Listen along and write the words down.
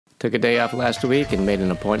Took a day off last week and made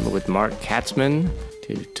an appointment with Mark Katzman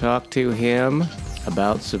to talk to him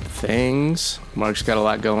about some things. Mark's got a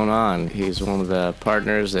lot going on. He's one of the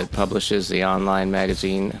partners that publishes the online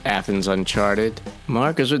magazine Athens Uncharted.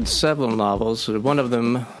 Mark has written several novels. One of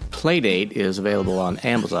them, Playdate, is available on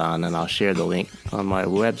Amazon, and I'll share the link on my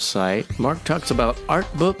website. Mark talks about art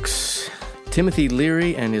books, Timothy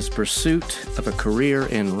Leary, and his pursuit of a career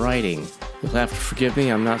in writing. You'll have to forgive me,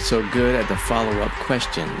 I'm not so good at the follow-up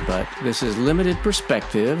question, but this is Limited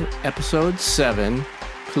Perspective, Episode 7.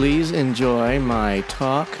 Please enjoy my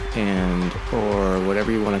talk or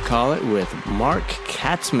whatever you want to call it with Mark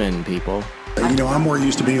Katzman, people. You know, I'm more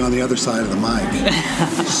used to being on the other side of the mic,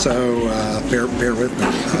 so bear with me.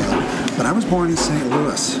 But I was born in St.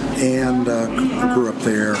 Louis and grew up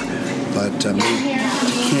there, but moved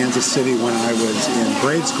to Kansas City when I was in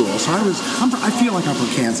grade school. So I feel like I'm from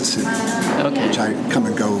Kansas City, okay, which I come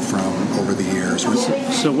and go from over the years.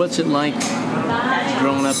 So what's it like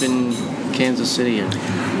growing up in Kansas City?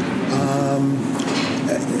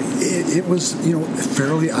 It was,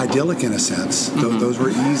 fairly idyllic in a sense. Mm-hmm. Those were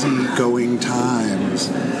easy-going times,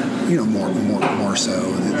 more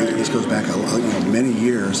so. This goes back many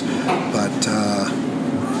years, but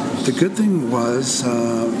the good thing was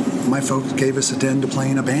my folks gave us a den to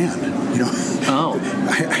play in a band. Oh.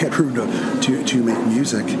 I had room to make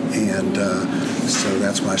music, and so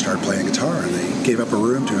that's when I started playing guitar. And they gave up a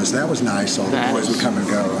room to us. That was nice. All the boys would come and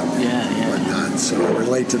go and whatnot. So I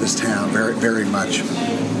relate to this town very, very much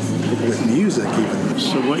with music, even.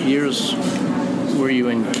 So what years were you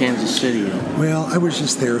in Kansas City? Well, I was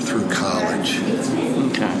just there through college.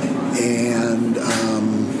 Okay. And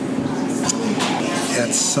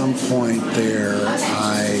at some point there,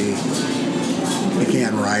 I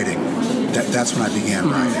began writing. That's when I began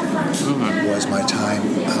writing. Mm-hmm. Was my time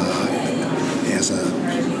as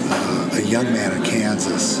a young man in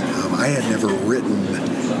Kansas. I had never written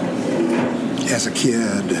as a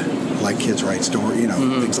kid, like kids write stories,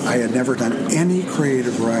 things. I had never done any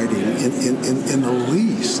creative writing in the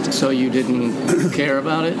least. So you didn't care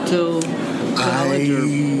about it till college?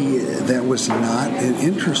 That was not an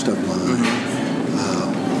interest of mine. Mm-hmm.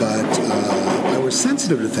 But I was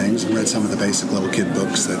sensitive to things and read some of the basic little kid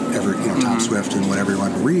books that Tom Swift and what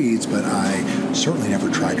everyone reads, but I certainly never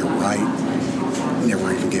tried to write,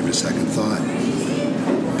 never even gave it a second thought.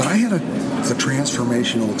 But I had a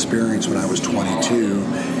transformational experience when I was 22,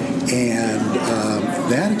 and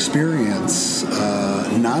that experience,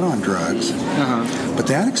 not on drugs, but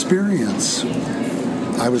that experience,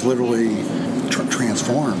 I was literally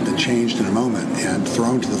transformed and changed in a moment and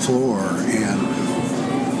thrown to the floor. And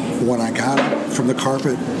when I got up from the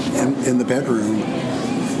carpet in the bedroom,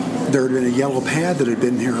 there had been a yellow pad that had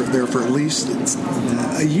been there for at least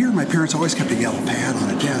a year. My parents always kept a yellow pad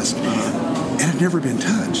on a desk, and it had never been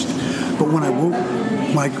touched. But when I woke,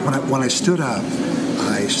 when I stood up,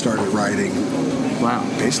 I started writing. Wow.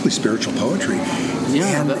 Basically spiritual poetry.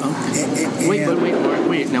 Yeah.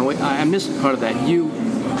 Wait. Now, I missed part of that.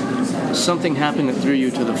 Something happened that threw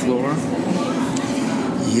you to the floor?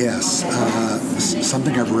 Yes.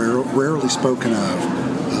 Something I've rarely spoken of.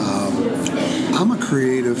 I'm a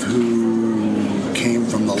creative who came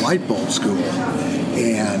from the light bulb school,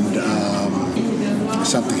 and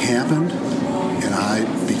something happened, and I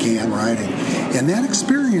began writing. And that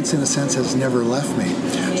experience, in a sense, has never left me.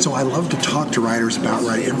 So I love to talk to writers about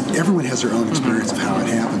writing. Everyone has their own experience of how it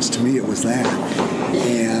happens. To me, it was that.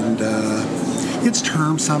 And it's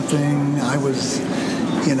termed something. I was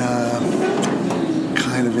in a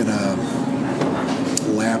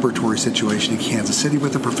laboratory situation in Kansas City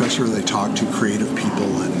with a professor. They talked to creative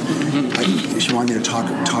people, and she wanted me to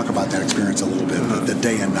talk about that experience a little bit, the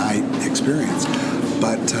day and night experience.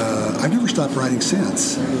 But I've never stopped writing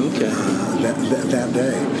since. Okay. That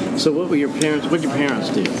day. So what did your parents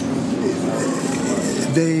do?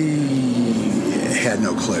 They had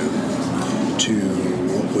no clue to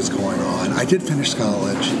what was going on. I did finish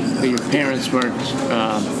college. But your parents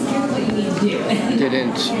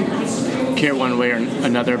didn't care one way or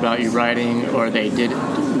another about you writing, or they did?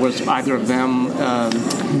 Was either of them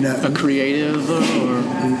a creative? Or?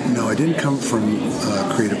 No, I didn't come from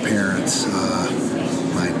creative parents.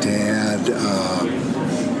 My dad,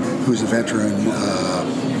 who's a veteran,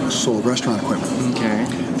 sold restaurant equipment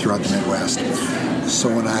throughout the Midwest. So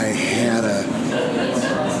when I had a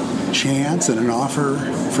chance and an offer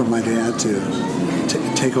from my dad to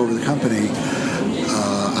take over the company,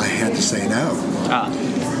 I had to say no.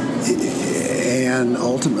 And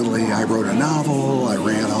ultimately, I wrote a novel. I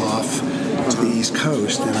ran off to the East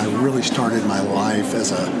Coast, and I really started my life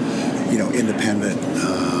as a, independent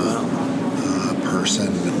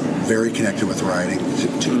person, very connected with writing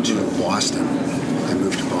to Boston. I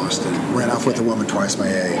moved to Boston. Ran off with a woman twice my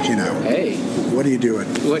age, you know. Hey. What are you doing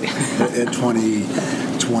What? at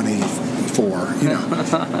 24, you know.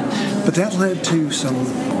 But that led to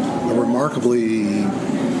a remarkably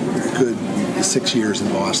good 6 years in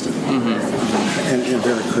Boston. And a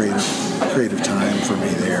very creative time for me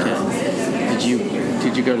there.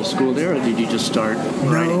 Did you go to school there, or did you just start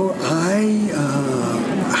writing? No,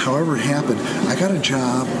 however it happened, I got a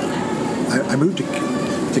job. I moved to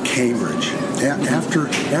Cambridge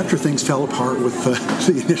after things fell apart with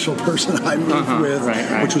the initial person I moved with,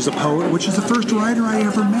 right. which was a poet, which is the first writer I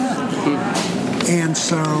ever met. And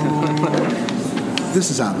so this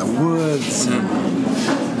is out in the woods.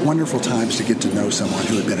 Wonderful times to get to know someone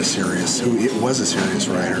who was a serious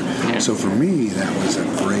writer. Yeah. So for me, that was a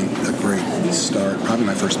great start. Probably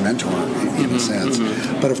my first mentor in a sense.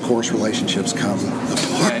 But of course, relationships come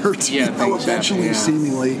apart. Eventually,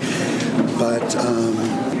 seemingly. But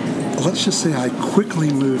let's just say I quickly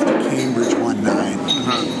moved to Cambridge one night,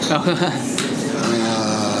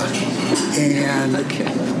 and.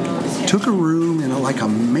 Took a room in a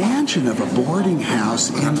mansion of a boarding house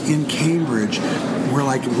in Cambridge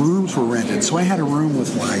where rooms were rented. So I had a room with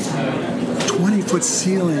 20-foot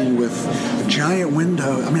ceiling with a giant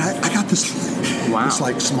window. I mean, I got this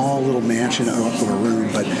small little mansion of a room,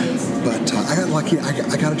 but I got lucky.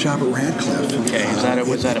 I got a job at Radcliffe. Okay,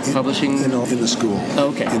 was that a publishing? In the school.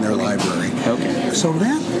 Okay. In their library. Okay. So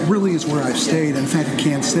that really is where I've stayed. In fact, in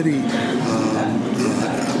Kansas City,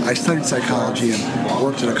 I studied psychology and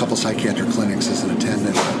worked at a couple psychiatric clinics as an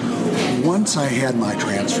attendant. Once I had my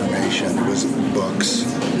transformation, it was books.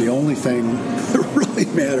 The only thing that really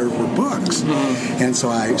mattered were books. And so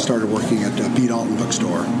I started working at B. Dalton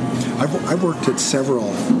Bookstore. I worked at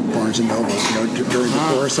several Barnes and Nobles, during the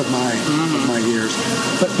course of my years.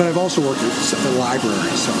 But I've also worked at several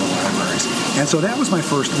libraries. And so that was my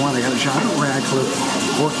first one. I got a job at Radcliffe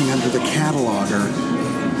working under the cataloger.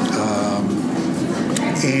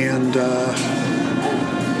 And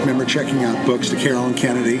I remember checking out books to Carolyn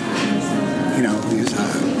Kennedy,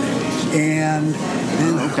 and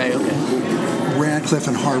then Radcliffe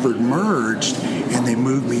and Harvard merged, and they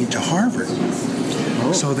moved me to Harvard.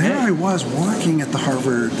 So there I was working at the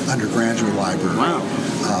Harvard Undergraduate Library,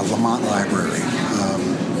 Lamont Library,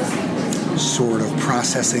 sort of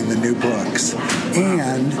processing the new books.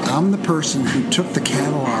 And I'm the person who took the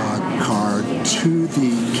catalog card to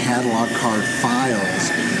the catalog card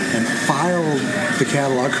files and filed the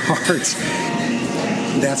catalog cards.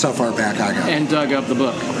 That's how far back I got. And dug up the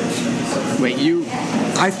book. Wait,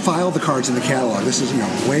 I filed the cards in the catalog. This is,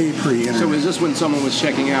 way pre-internet. So is this when someone was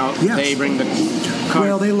checking out? Yes. They bring the card?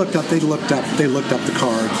 Well, they looked up the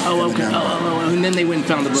card. Oh, okay. And then they went and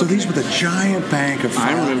found the book. So these were the giant bank of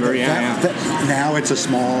files. I remember, now it's a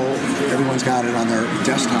small, everyone's got it on their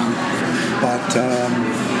desktop. But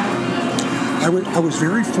I was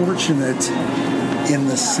very fortunate in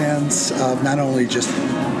the sense of not only just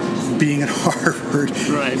being at Harvard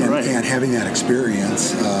and having that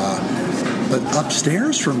experience, but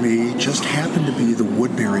upstairs from me just happened to be the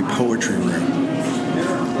Woodbury Poetry Room.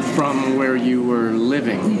 From where you were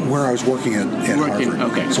living? Where I was working at Harvard.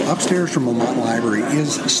 Okay. So upstairs from Lamont Library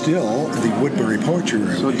is still the Woodbury Poetry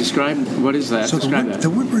Room. So describe, what is that? So that. The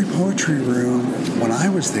Woodbury Poetry Room, when I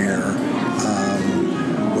was there,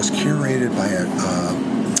 was curated by a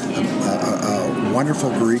wonderful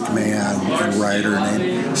Greek man and writer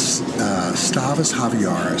named Stavros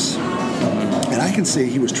Haviaras. And I can say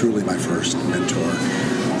he was truly my first mentor.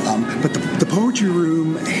 But the poetry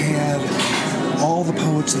room had all the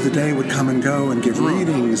poets of the day would come and go and give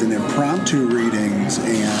readings and impromptu readings.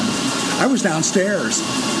 And I was downstairs.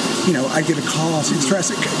 I'd get a call and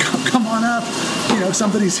say, come on up.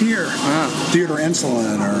 Somebody's here. Wow. Theodore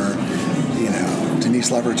Enslin or, Denise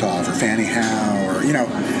Levertov or Fannie Howe or,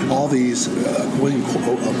 all these, William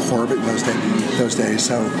Corbett those days.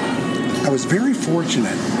 So I was very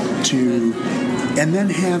fortunate to, and then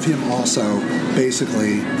have him also,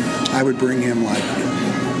 basically, I would bring him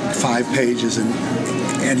 5 pages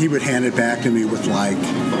and he would hand it back to me with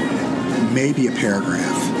maybe a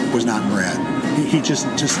paragraph was not in red. He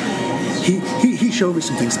he showed me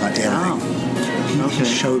some things about editing. He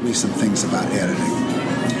showed me some things about editing.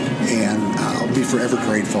 And I'll be forever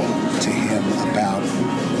grateful to him about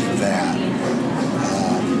that.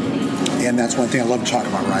 And that's one thing I love to talk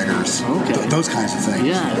about writers. Okay. Those kinds of things.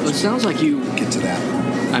 Yeah, it sounds like you get to that.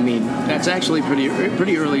 I mean, that's actually pretty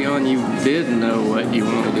early on. You did know what you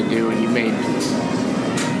wanted to do, and you made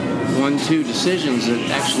 1-2 decisions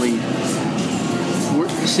that actually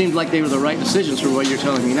seemed like they were the right decisions for what you're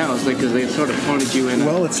telling me now. It's like because they sort of pointed you in.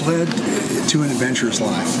 Well, it's led to an adventurous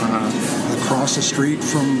life. Across the street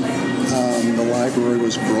from the library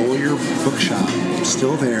was Grolier Bookshop,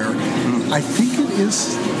 still there. I think it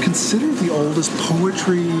is considered the oldest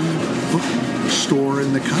poetry bookstore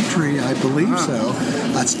in the country. I believe so.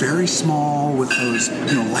 It's very small with those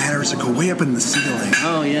ladders that go way up in the ceiling.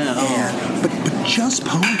 Oh yeah. But just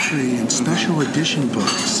poetry and special edition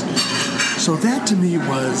books. So that to me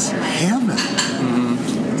was heaven.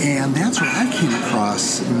 And that's where I came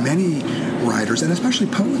across many writers, and especially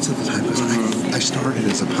poets at the time, because I started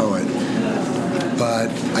as a poet. But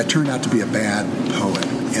I turned out to be a bad poet.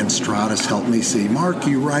 And Stratus helped me see, Mark,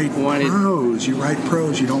 you write prose. You write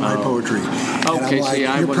prose. You don't write poetry. And I'm like,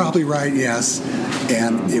 you're probably right, yes.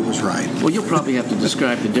 And it was right. Well, you'll probably have to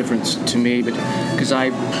describe the difference to me, because I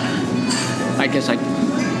guess I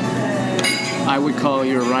would call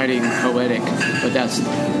your writing poetic, but that's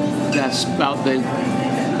about the.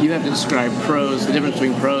 You have to describe prose, the difference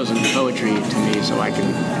between prose and poetry to me, so I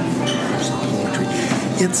can. Poetry.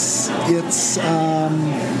 It's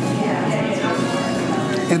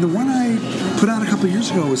and the one I put out a couple of years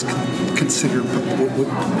ago was considered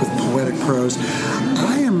with poetic prose.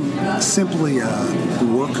 I am simply a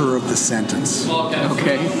worker of the sentence.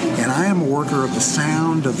 Okay. And I am a worker of the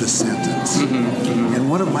sound of the sentence. And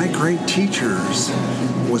one of my great teachers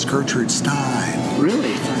was Gertrude Stein.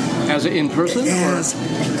 Really? As in person? As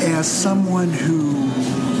someone who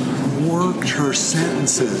worked her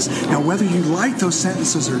sentences. Now, whether you like those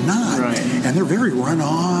sentences or not, and they're very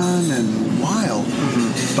run-on and wild,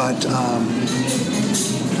 but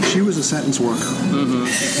she was a sentence worker,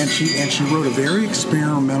 and she wrote a very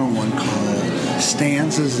experimental one called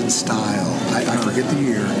Stanzas in Style. I forget the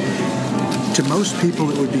year. To most people,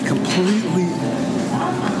 it would be completely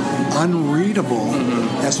unreadable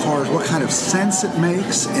as far as what kind of sense it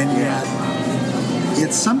makes, and yet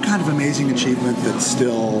it's some kind of amazing achievement that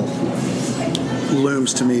still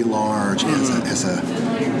looms to me large as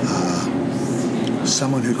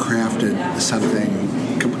someone who crafted something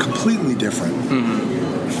completely different.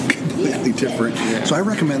 Completely different. Yeah. So I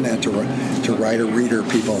recommend that to writer-reader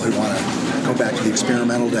people who want to go back to the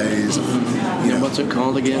experimental days. What's it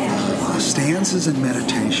called again? Stanzas and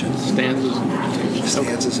Meditation. Stanzas and Meditation.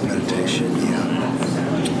 Stanzas and Meditation, yeah.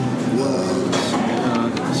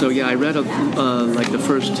 So I read like the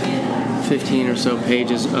first 15 or so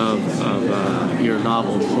pages of your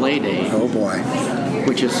novel Playdate. Oh boy!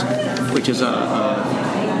 Which is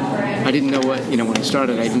I didn't know what when I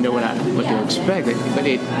started. I didn't know what to expect, but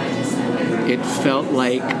it felt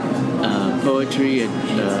like poetry, a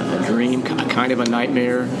dream, kind of a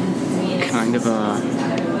nightmare, kind of a.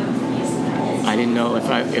 I didn't know if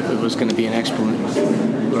it was going to be an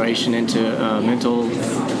exploration into mental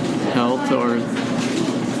health or.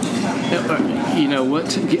 What?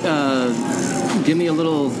 Give me a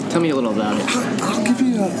little. Tell me a little about it. I'll give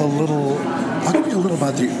you a little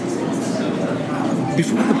about the.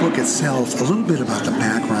 Before the book itself, a little bit about the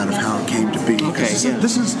background of how it came to be. Okay.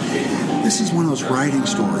 This is one of those writing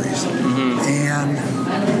stories, and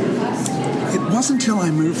it wasn't until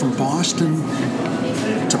I moved from Boston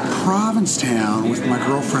to Provincetown with my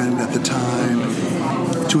girlfriend at the time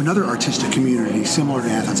to another artistic community similar to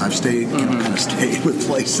Athens. I've stayed, kind of stayed with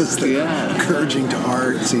places that are encouraging to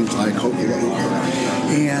art. It seems like,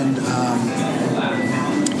 and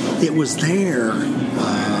it was there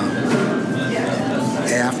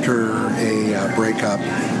after a breakup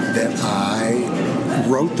that I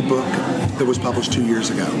wrote the book that was published 2 years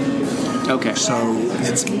ago. Okay. So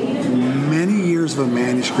it's many years of a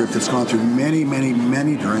manuscript that's gone through many, many,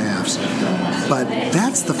 many drafts. But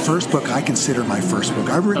that's the first book I consider my first book.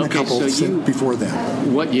 I've written a couple before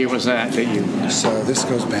then. What year was that you... So this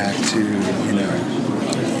goes back to,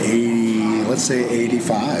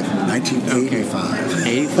 1985.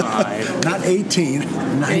 85. Not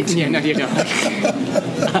 18. 19. Yeah, no, you don't.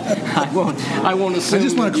 I won't assume. I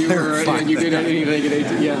just want to clarify. You did anything at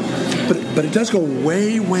 18. Yeah. But it does go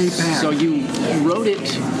way, way back. So you wrote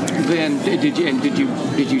it then? Did you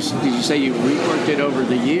say you reworked it over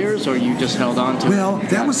the years, or you just held on to it? Well,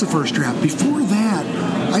 that was the first draft. Before that,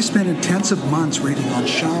 I spent intensive months reading on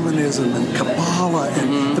shamanism and Kabbalah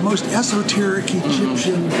and the most esoteric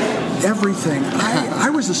Egyptian everything. I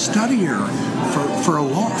was a studier for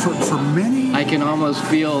many. I can almost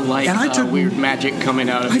feel like weird magic coming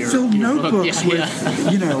out of your book. I filled notebooks with,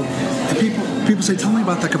 and people say, "Tell me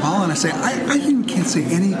about the Kabbalah," and I say, "I can't say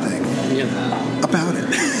anything about it."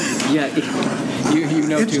 Yeah, you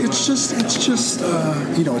know too much. It's just it's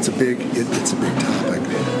a big topic.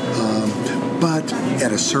 But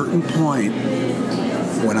at a certain point,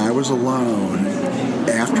 when I was alone,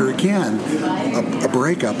 after, again, a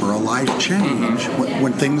breakup or a life change,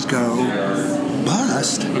 when things go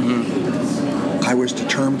bust, I was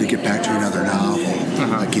determined to get back to another novel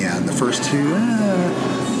again. The first two,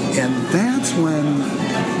 and that's when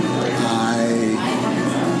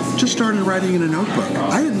I just started writing in a notebook.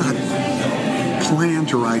 I had not planned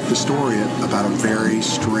to write the story about a very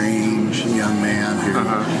strange young man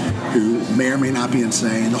who may or may not be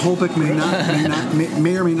insane. The whole book may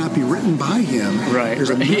or may not be written by him. Right.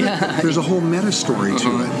 There's a whole meta story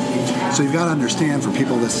to it. So you've got to understand, for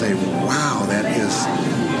people that say, "Wow, that is,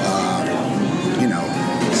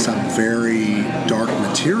 some very dark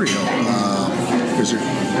material." There's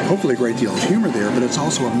hopefully a great deal of humor there, but it's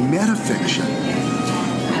also a metafiction,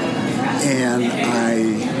 and I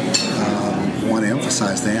want to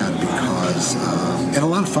emphasize that because, and a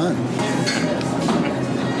lot of fun.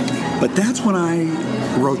 But that's when I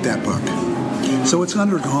wrote that book. So it's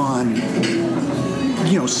undergone,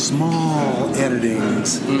 small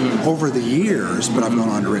editings over the years, but I've gone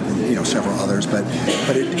on to written, several others. But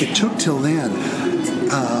it took till then.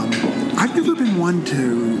 I've never been one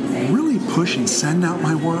to really push and send out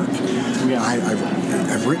my work. Yeah.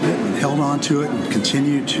 I've written it and held on to it and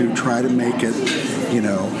continued to try to make it,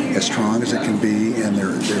 as strong as it can be. And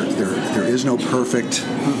there is no perfect.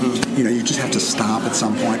 You just have to stop at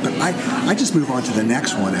some point. But I just move on to the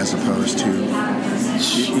next one as opposed to,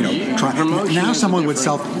 try. Now someone would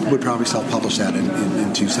probably self-publish that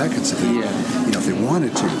in 2 seconds if they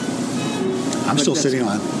wanted to. I'm still sitting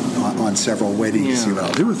on several, waiting to see what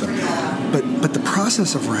I'll do with them. But the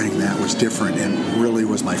process of writing that was different, and really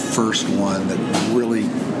was my first one that really,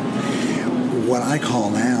 what I call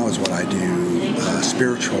now is what I do,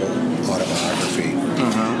 spiritual autobiography.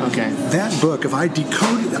 Okay. That book, if I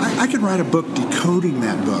decoded, I could write a book decoding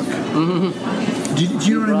that book. Do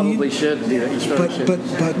you know what I mean? Probably should. Yeah, you should.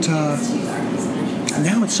 But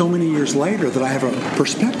now it's so many years later that I have a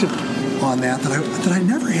perspective on that I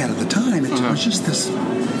never had at the time. It was just this,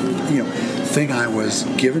 thing I was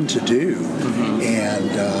given to do,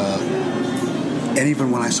 and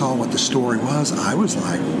even when I saw what the story was, I was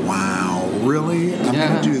like, wow, really? I'm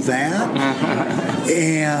going to do that?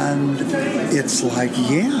 And it's like,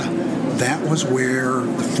 that was where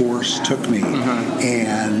the force took me,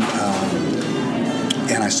 and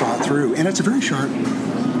I saw it through, and it's a very sharp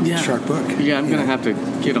book. Yeah, I'm going to have to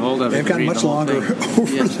get a hold of it. They've gotten much longer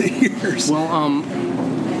over the years. Well,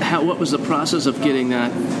 what was the process of getting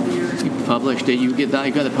that published? Did you get that?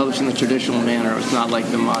 You got it published in the traditional manner. It's not like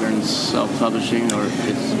the modern self-publishing, or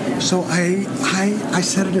it's. So I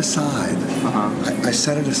set it aside. I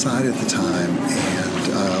set it aside at the time,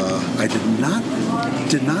 and I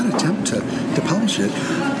did not attempt to publish it.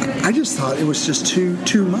 I just thought it was just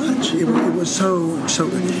too much. It was so.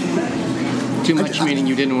 Too much, meaning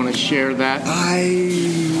you didn't want to share that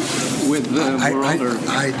with the world? Or?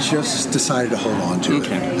 I just decided to hold on to it.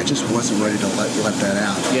 I just wasn't ready to let that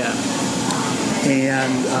out. Yeah.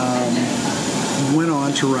 And went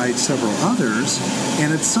on to write several others,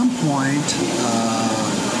 and at some point,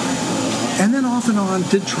 and then off and on,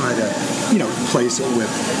 did try to, place it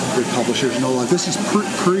with publishers. This is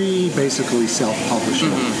basically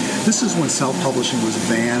self-publishing. This is when self-publishing was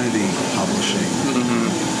vanity publishing.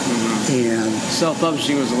 And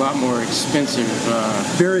self-publishing was a lot more expensive.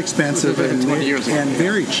 Very expensive, and 20 years ago. And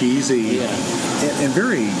very cheesy, and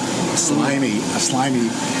very slimy. A slimy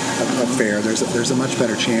affair. There's a much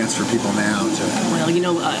better chance for people now to.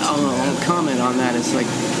 Well, I'll comment on that. It's like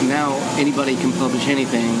now anybody can publish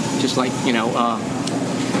anything. Just like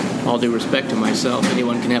all due respect to myself,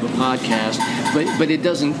 anyone can have a podcast, but it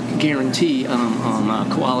doesn't guarantee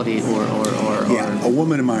quality or a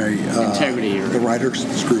woman in my integrity or the writers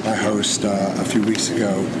group I host a few weeks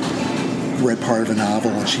ago read part of a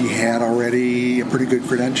novel, and she had already a pretty good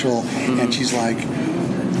credential, and she's like,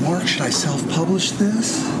 "Mark, should I self-publish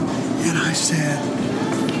this?" And I said,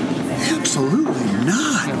 "Absolutely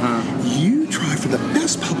not. You try for the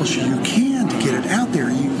best publisher you can to get it out there.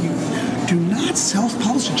 You do not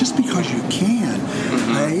self-publish it just because you can."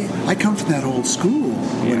 I come from that old school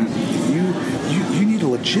when you need a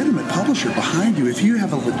legitimate publisher behind you. If you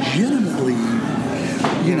have a legitimately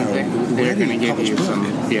they're going to give you book, some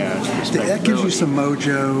that gives you some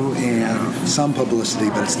mojo and some publicity,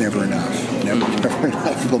 but it's never enough. Never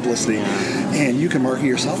enough publicity. And you can market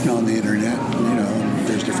yourself now on the internet.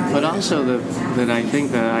 There's different. But ways. also that I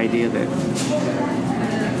think the idea that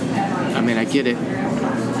I get it,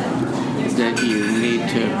 that you need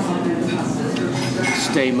to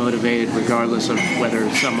stay motivated regardless of whether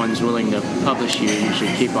someone's willing to publish you. You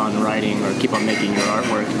should keep on writing or keep on making your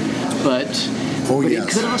artwork. But Oh, but yes.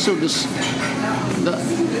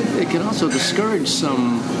 It could also discourage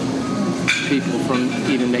some people from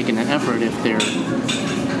even making an effort if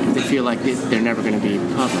they feel like they're never going to be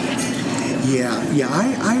published. Yeah.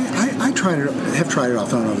 I have tried it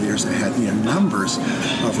off and on over the years. I had numbers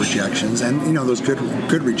of rejections, and those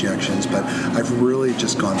good rejections. But I've really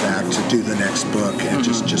just gone back to do the next book and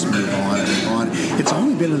just move on and move on. It's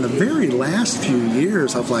only been in the very last few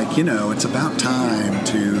years of it's about time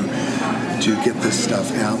to get this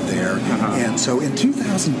stuff out there. And so in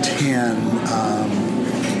 2010,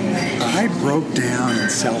 I broke down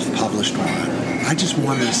and self-published one. I just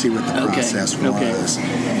wanted to see what the process was.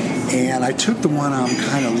 And I took the one I'm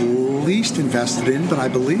kind of least invested in, but I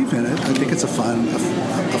believe in it. I think it's a fun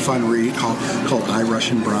read called I,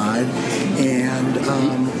 Russian Bride. And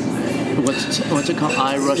what's it called?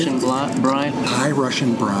 I, Russian Bride? I,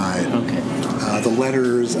 Russian Bride. Okay. The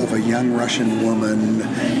letters of a young Russian woman,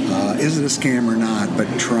 is it a scam or not, but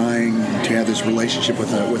trying to have this relationship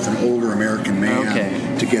with an older American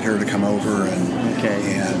man to get her to come over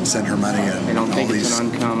and send her money and all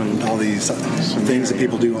these things that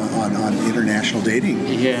people do on international dating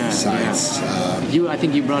sites. Yeah. I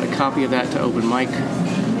think you brought a copy of that to open mic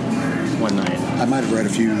one night. I might have read a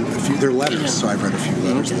few. They're letters, so I've read a few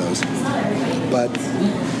letters of those. But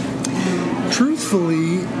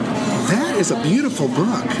truthfully, that is a beautiful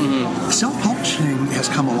book. Self-publishing has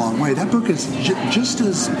come a long way. That book is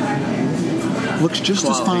looks just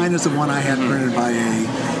as fine as the one I had printed by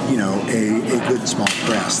a good small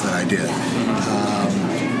press that I did.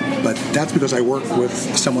 But that's because I work with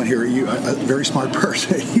someone here, a very smart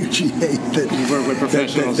person at UGA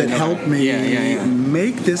that helped me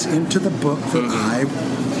make this into the book that I,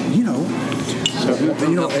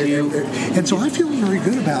 and so I feel very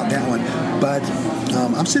good about that one. But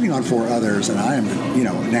I'm sitting on 4 others, and I am,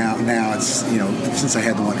 now it's, since I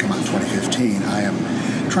had the one come out in 2015, I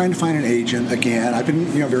am trying to find an agent again. I've been,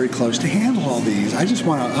 very close to handle all these. I just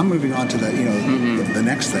I'm moving on to the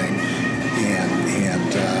next thing.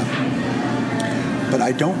 But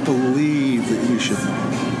I don't believe that you should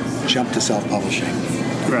jump to self-publishing.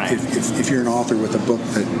 Right. If you're an author with a book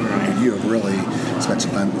that you have really spent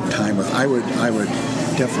some time with, I would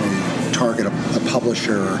definitely target a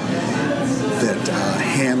publisher that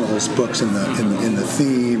handles books in the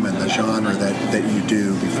theme and the genre that you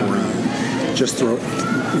do before you just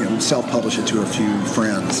self-publish it to a few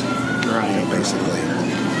friends. Right. Basically.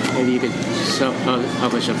 Maybe you could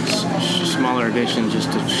self-publish a smaller edition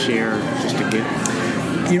just to share, just to get...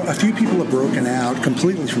 a few people have broken out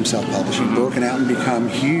completely from self-publishing, broken out and become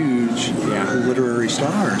huge literary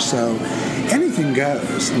stars. So anything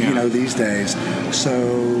goes, these days. So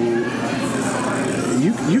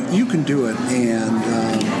you can do it,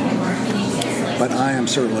 but I am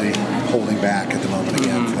certainly holding back at the moment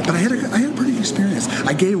again. But I had a pretty good experience.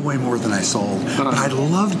 I gave away more than I sold, but I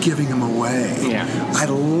loved giving them away. Yeah. I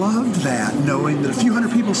loved that, knowing that a few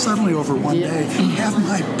hundred people suddenly over one day have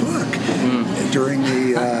my book during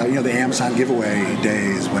the the Amazon giveaway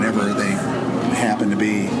days, whenever they happen to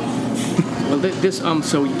be. Well, this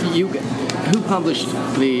so who published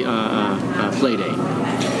the Playdate?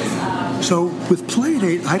 So with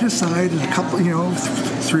Playdate, I decided a couple,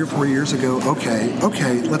 3 or 4 years ago. Okay,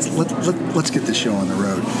 let's get this show on the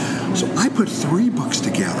road. So I put 3 books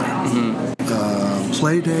together.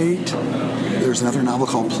 Playdate. There's another novel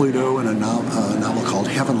called Pluto and a novel called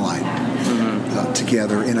Heaven Light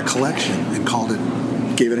together in a collection, and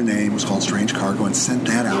gave it a name. It was called Strange Cargo, and sent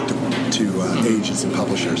that out to agents and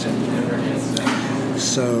publishers.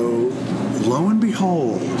 So lo and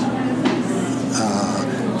behold.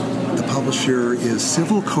 Publisher is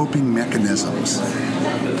Civil Coping Mechanisms.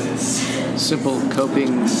 Civil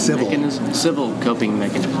Coping Mechanisms. Civil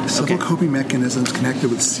Coping Mechanisms, connected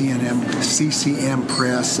with CCM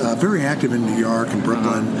Press, very active in New York and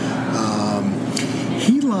Brooklyn.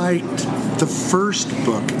 He liked the first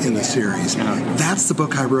book in the series. That's the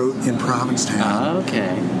book I wrote in Provincetown.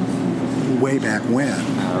 Way back when.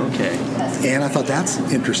 And I thought that's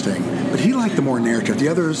interesting. But he liked the more narrative. The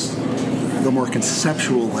others, the more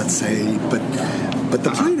conceptual, let's say, but the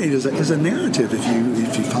Playdate is a narrative if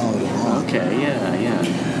you follow it along.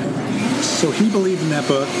 So he believed in that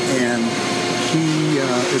book, and he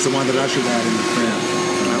is the one that ushered that into print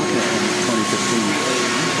in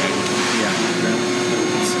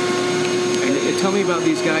 2015. And tell me about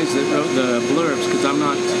these guys that wrote the blurbs, because I'm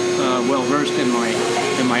not well versed in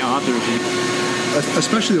my authors.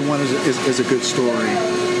 Especially the one is a good story.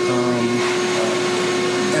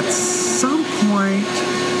 At some point,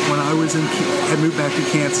 when I had moved back to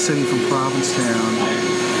Kansas City from Provincetown,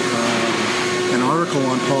 an article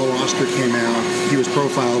on Paul Auster came out. He was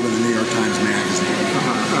profiled in the New York Times Magazine.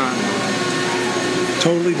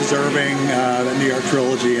 Totally deserving, the New York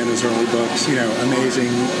trilogy and his early books.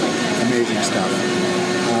 Amazing stuff.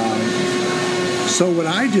 So what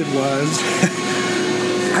I did was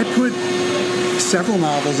I put several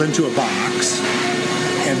novels into a box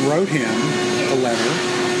and wrote him a letter,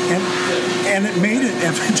 and it made it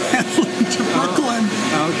evidently to Brooklyn.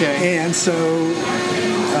 Okay. And so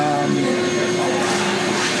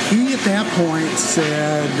he at that point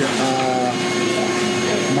said,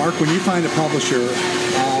 Mark, when you find a publisher,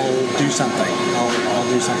 I'll do something. I'll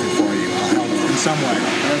do something for you. I'll help in some way.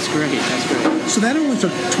 That's great. So that only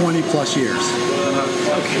took 20 plus years.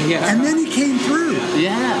 Okay, yeah. And then he came through.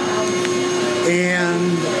 Yeah.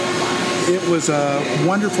 And it was a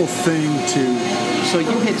wonderful thing to... So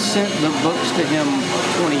you had sent the books to him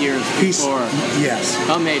 20 years before. Yes.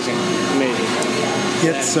 Amazing.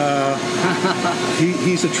 It's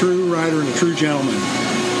he's a true writer and a true gentleman.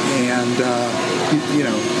 And,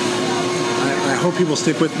 I hope he will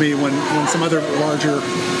stick with me when some other larger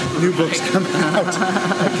new books come out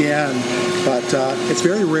again. But it's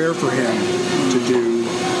very rare for him to do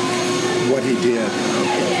what he did.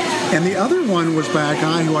 And the other one was by a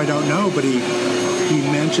guy who I don't know, but he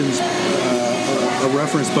mentions a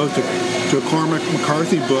reference both to a Cormac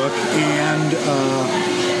McCarthy book and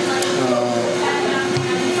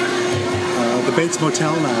the Bates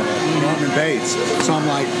Motel novel, Norman Bates. So I'm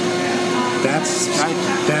like,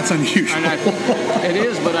 that's unusual. And it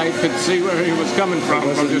is, but I could see where he was coming from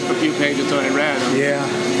just a few pages that I read. Yeah.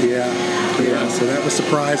 So that was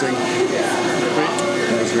surprising.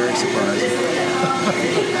 That was very surprising.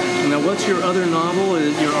 Now, what's your other novel?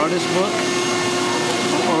 Is it your artist book?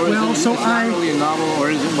 Or is it's not really a novel, or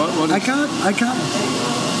is it what is... I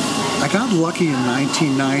got lucky in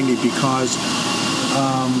 1990 because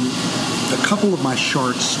a couple of my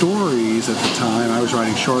short stories at the time, I was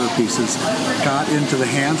writing shorter pieces, got into the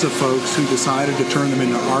hands of folks who decided to turn them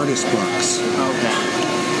into artist books. Okay.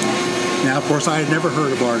 Now, of course, I had never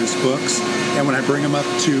heard of artist books, and when I bring them up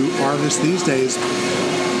to artists these days,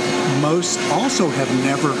 most also have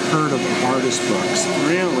never heard of artist books.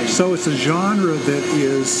 Really? So it's a genre that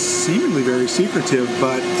is seemingly very secretive,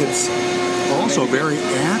 but it's also very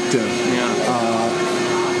active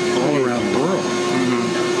all around the world.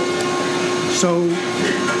 So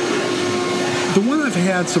the one I've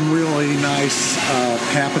had some really nice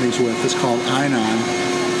happenings with is called Einon.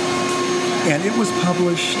 And it was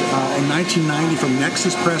published in 1990 from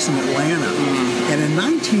Nexus Press in Atlanta. And in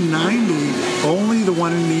 1990, only the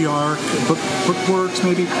one in New York, Bookworks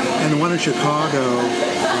maybe, and the one in Chicago,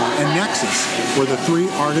 and Nexus were the three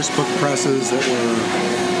artist book presses that were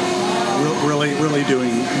really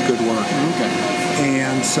doing good work. Okay.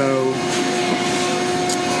 And so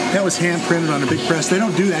that was hand printed on a big press. They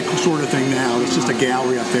don't do that sort of thing now. It's just a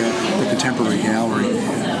gallery up there, the Contemporary Gallery.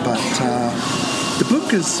 But the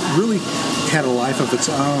book has really had a life of its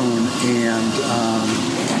own and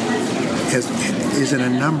is in a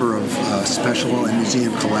number of special and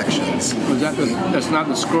museum collections. That's not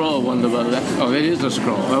the scroll one, it is the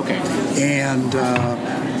scroll. Okay. And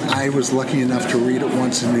I was lucky enough to read it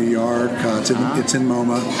once in New York. It's in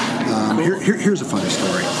MoMA. Here's a funny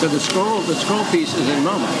story. So the scroll piece is in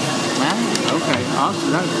MoMA. Wow. Okay.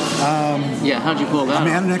 Awesome. How'd you pull that? I'm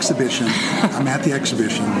at an exhibition. I'm at the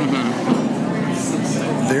exhibition.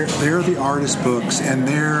 There are the artist books, and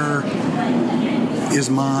there is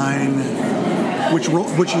mine, which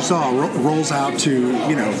you saw rolls out to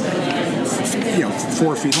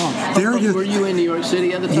 4 feet long. Were you in New York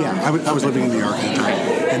City at the time? Yeah, I was living in New York at the time,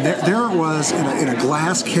 and there it was in a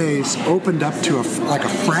glass case, opened up to a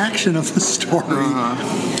fraction of the story.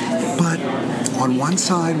 But on one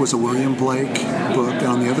side was a William Blake book, and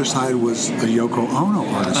on the other side was a Yoko Ono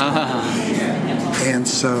artist book. And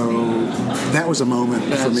so that was a moment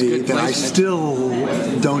for me that I still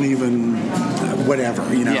don't even, whatever,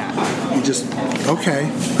 Yeah. You just, okay.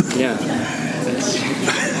 Yeah.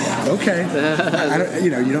 Okay. You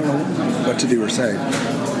don't know what to do or say.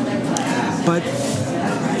 But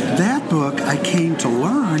that book, I came to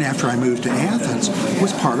learn after I moved to Athens,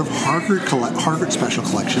 was part of Harvard Special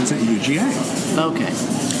Collections at UGA. Okay.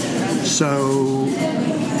 So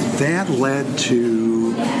that led to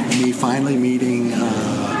me finally meeting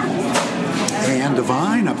Anne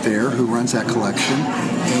Devine up there, who runs that collection.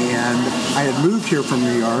 And I had moved here from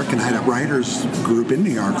New York and had a writers group in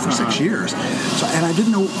New York for 6 years. So, and I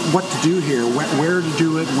didn't know what to do here, where to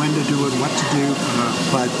do it, when to do it, what to do.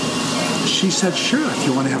 But she said, sure, if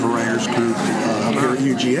you want to have a writers group up here at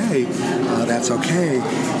UGA, that's okay.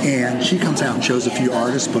 And she comes out and shows a few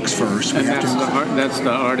artist books first. And that's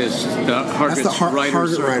the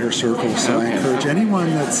Hargett Writer Circle. So I encourage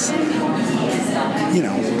anyone that's,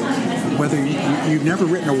 whether you've never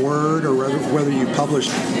written a word or whether you've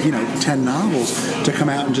published, 10 novels, to come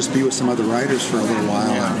out and just be with some other writers for a little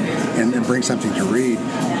while and bring something to read.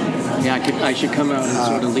 Yeah, I should come out and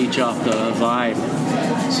sort of leech off the vibe.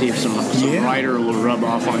 See if some writer will rub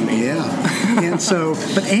off on me. Yeah. And so,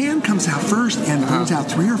 but Anne comes out first and brings out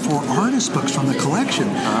 3 or 4 artist books from the collection.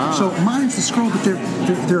 So mine's the scroll, but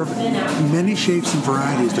they're of many shapes and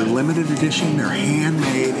varieties. They're limited edition, they're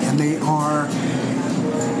handmade, and they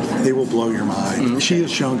will blow your mind. Okay. She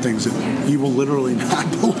has shown things that you will literally not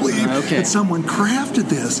believe that someone crafted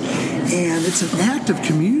this. And it's an active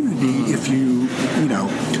community if you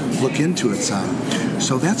look into it some.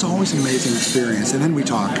 So that's always an amazing experience. And then we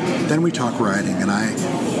talk writing, and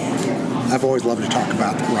I've always loved to talk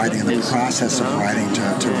about writing and the process of writing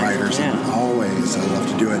to writers, and always I love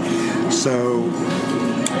to do it. So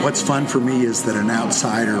what's fun for me is that an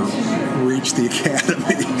outsider reached the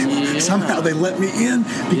Academy. Somehow they let me in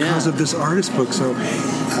because of this artist book. So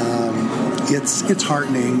it's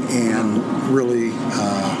heartening and really.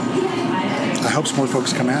 I hope more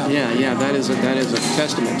folks come out. Yeah, that is a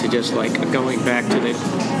testament to just like going back to the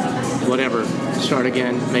whatever, start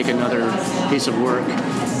again, make another piece of work.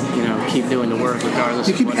 Keep doing the work regardless.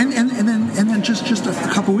 And then just a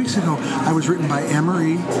couple weeks ago, I was written by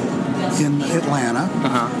Emory in Atlanta.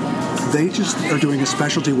 They just are doing a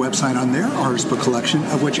specialty website on their artist book collection,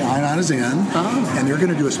 of which INOT is in, and they're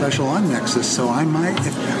going to do a special on Nexus. So I might,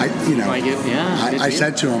 I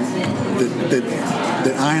said to them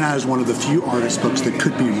that INOT is one of the few artist books that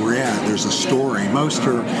could be read. There's a story. Most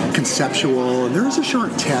are conceptual, and there is a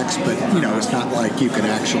short text, but it's not like you can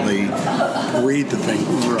actually read the thing.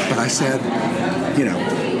 Right. But I said,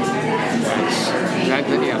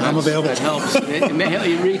 I'm available. That helps.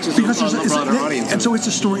 It reaches a broader audience. And so it's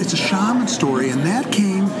a story. It's a shaman story, and that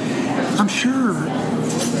came, I'm sure,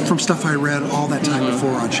 from stuff I read all that time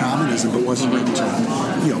before on shamanism, but wasn't written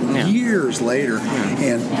until years later.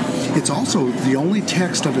 And it's also the only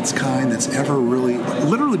text of its kind that's ever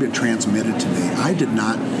literally been transmitted to me. I did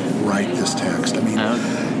not write this text. I mean.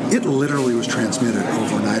 It literally was transmitted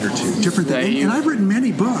over a night or two. Different than, and I've written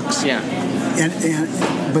many books. Yeah.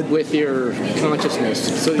 But with your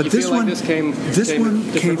consciousness. So but you this feel one, like this came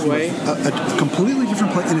from way? a completely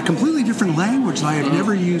different place in a completely different language that I have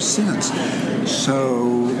never used since.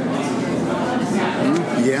 So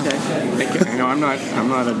yeah. Okay. I'm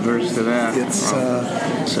not adverse to that. It's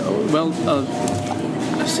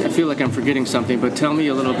I feel like I'm forgetting something, but tell me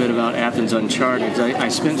a little bit about Athens Uncharted. I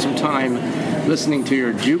spent some time listening to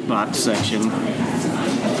your jukebox section.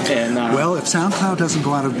 And, if SoundCloud doesn't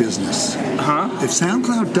go out of business, if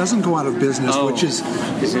SoundCloud doesn't go out of business, which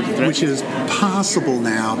is possible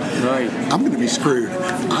now, right. I'm going to be screwed.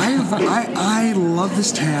 I love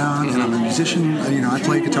this town, and I'm a musician. I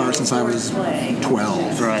played guitar since I was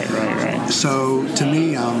 12. Right. So to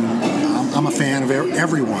me, I'm a fan of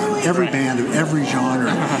everyone, every band of every genre,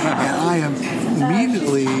 and I am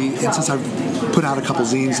immediately. And since I've put out a couple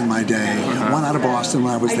zines in my day, one out of Boston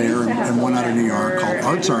when I was there, and one out of New York called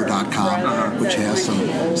artsar.com, which has some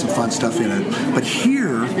fun stuff in it. But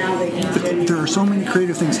here, there are so many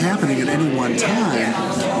creative things happening at any one time.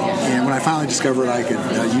 And when I finally discovered I could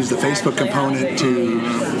use the Facebook component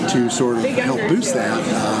to sort of help boost that,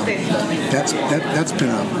 that's been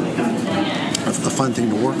a fun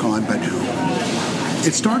thing to work on. But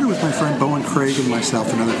it started with my friend Bowen Craig and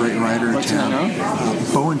myself, another great writer in town.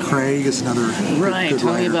 Bowen Craig is another good writer.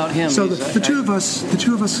 Tell me about him. So the two of us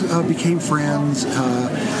became friends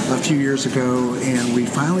a few years ago, and we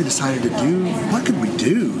finally decided to do what could we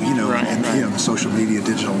do, in the social media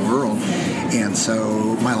digital world. And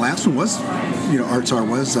so my last one was, ArtsR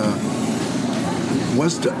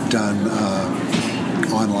was done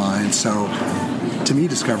online. So to me,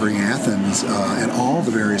 discovering Athens and all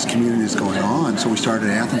the various communities going on. So we started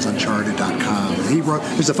AthensUncharted.com.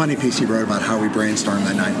 There's a funny piece he wrote about how we brainstormed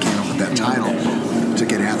that night and came up with that title to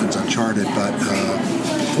get Athens Uncharted, but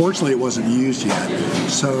fortunately it wasn't used yet.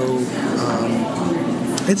 So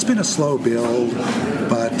it's been a slow build,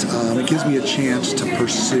 but it gives me a chance to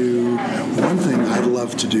pursue one thing I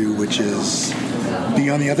love to do, which is be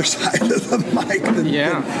on the other side of the mic than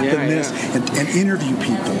this, and interview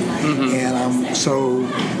people. And so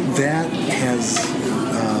that has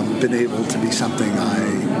been able to be something I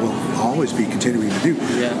will always be continuing to do.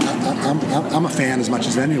 I'm a fan as much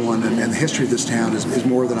as anyone, and the history of this town is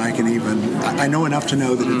more than I can even. I know enough to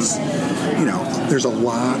know that it's, there's a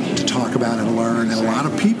lot to talk about and learn, and a lot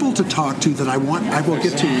of people to talk to that I will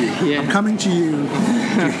get to you. I'm coming to you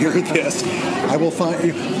to hear this. I will find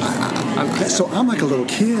you. So I'm like a little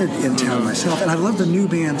kid in town myself, and I love the new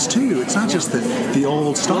bands too. It's not just the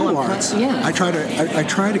old stalwarts. I try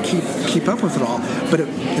to keep up with it all. But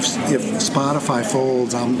if Spotify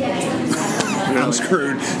folds, I'm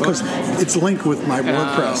screwed because it's linked with my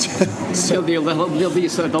WordPress. So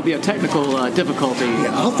there'll be a technical difficulty.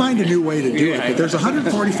 I'll find a new way to do it. But there's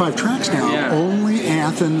 145 tracks now. Only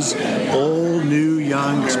Athens, old, new,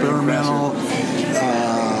 young, experimental.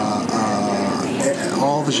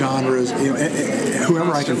 All the genres,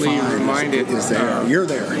 whoever I can find is there. You're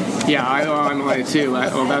there. Yeah, I'm on it too.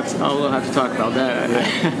 I'll have to talk about that.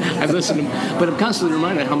 I've listened, but I'm constantly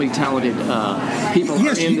reminded how many talented people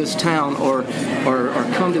are in this town or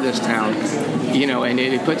come to this town. And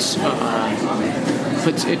it puts.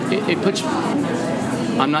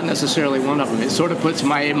 I'm not necessarily one of them. It sort of puts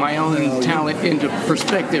my own talent into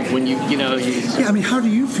perspective when you. Yeah, I mean, how do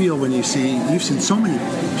you feel when you've seen so many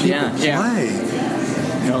people play?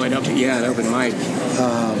 At open mic.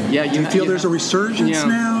 Do you feel there's a resurgence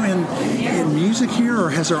now in music here, or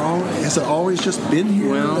has it always just been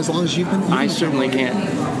here as long as you've been here? I certainly can't.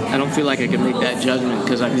 I don't feel like I can make that judgment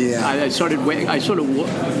because I started.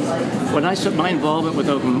 My involvement with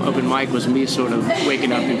open mic was me sort of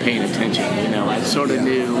waking up and paying attention. I sort of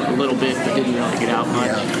knew a little bit, but didn't really get out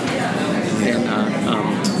much.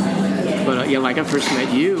 Like I first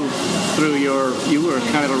met you through you were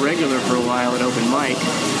kind of a regular for a while at open mic.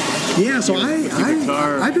 Yeah, so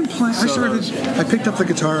I've been playing. I picked up the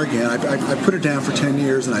guitar again. I put it down for 10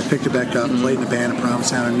 years, and I picked it back up and played in a band at Promise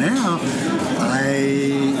Sound. And now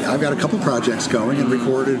I've got a couple projects going and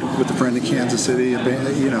recorded with a friend in Kansas City.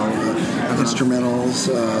 Instrumentals.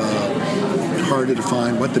 Hard to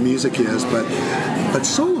define what the music is, but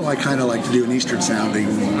solo I kind of like to do an Eastern sounding,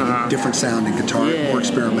 different sounding guitar, more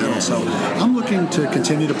experimental. So I'm looking to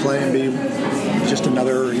continue to play and be just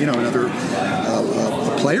another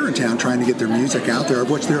player in town trying to get their music out there, of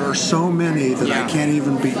which there are so many that I can't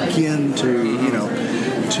even begin to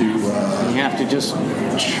you have to just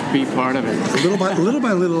be part of it. Little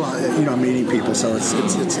by little, I'm meeting people. So it's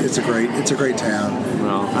a great town.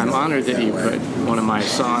 Well, I'm honored that you put one of my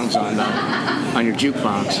songs on your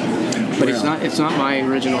jukebox, but it's not my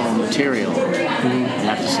original material. I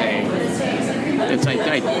have to say, it's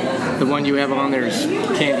the one you have on there is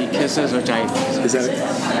 "Candy Kisses," which is that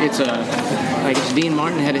it's I guess Dean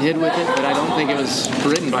Martin had a hit with it, but I don't think it was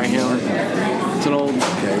written by him. It's an old.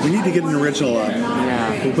 Okay, we need to get an original up.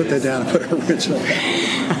 Yeah, we'll put that down and put an original.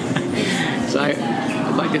 So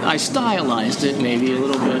I stylized it maybe a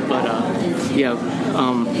little bit, but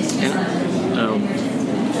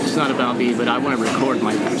it's not about me, but I want to record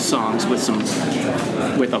my songs with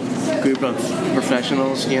a group of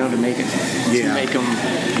professionals, to make them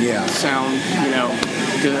sound,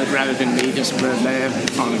 good rather than me just on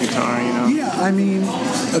the guitar, Yeah, I mean,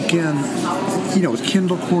 again, with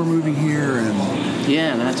Kindle Core moving here and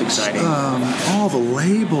that's exciting. All the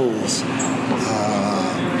labels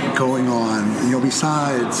going on,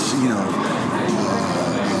 besides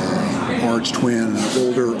Arch Twin,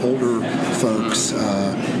 older folks.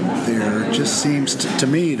 There just seems to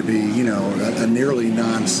me to be, a nearly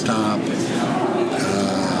nonstop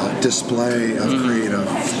display of creative,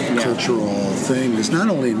 cultural things, not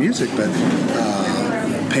only in music, but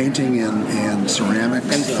painting and ceramics.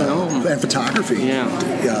 And film. And photography.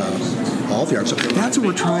 All the art. So that's what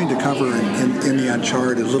we're trying to cover in the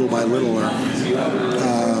Uncharted, little by little.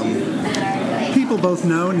 People both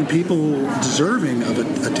known and people deserving of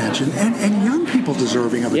attention, and young people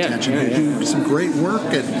deserving of attention who do some great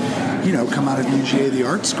work at, come out of UGA, the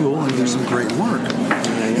art school, and do some great work.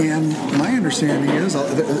 And my understanding is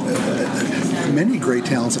many great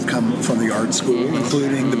talents have come from the art school,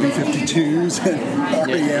 including the B-52s and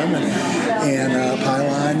REM and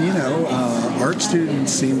Pylon. Art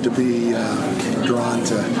students seem to be drawn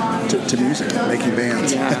to music, making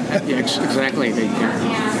bands. Exactly. They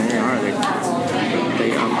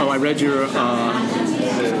are. I read your.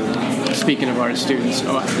 Speaking of art students,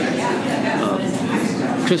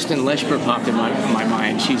 Kristen Leshper popped in my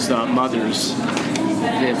mind. She's Mother's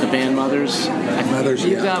the band Mothers.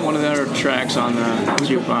 You've got one of their tracks on the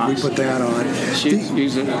jukebox. We put that on. She's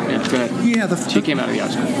good. Yeah, she came out of the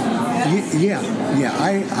art school. Yeah.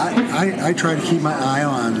 I try to keep my eye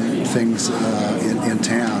on things in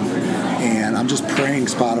town, and I'm just praying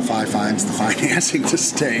Spotify finds the financing to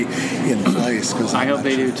stay in place. Because I hope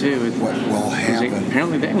they do too. What will happen?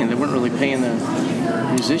 Apparently, they weren't really paying the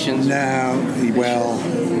musicians. No, well,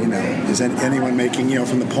 is anyone making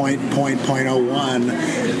from the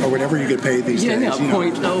 .01 or whatever you get paid these days? Yeah,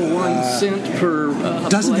 0.01 cent per.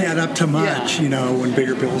 Doesn't play. add up to much, when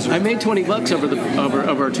bigger bills are. I made $20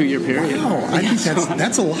 over a 2-year period. Wow, I think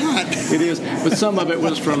that's a lot. It is, but some of it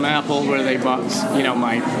was from Apple, where they bought.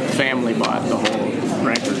 My family bought the whole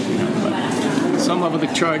record. But some of the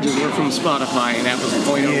charges were from Spotify, and that was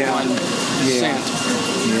 0.01 cent.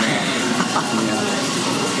 Yeah.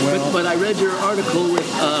 Well, but I read your article with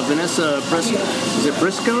Vanessa Briscoe. Is it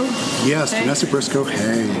Briscoe? Yes, hey? Vanessa Briscoe.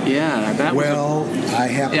 Hey. Yeah, that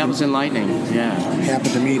was enlightening. Yeah.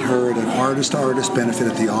 Happened to meet her at an artist-to-artist benefit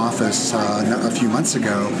at the office a few months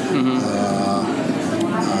ago,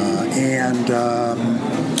 and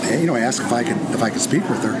I asked if I could speak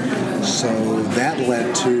with her. So that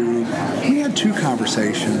led to we had 2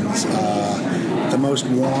 conversations. The most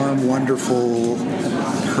warm, wonderful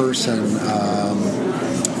person.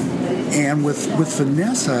 And with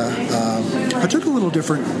Vanessa, I took a little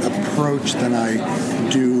different approach than I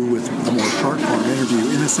do with a more short-form interview,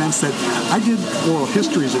 in the sense that I did oral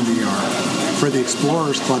histories in New York for the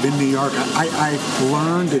Explorers Club in New York. I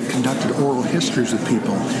learned and conducted oral histories with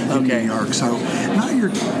people in New York. So not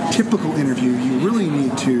your typical interview. You really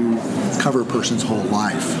need to cover a person's whole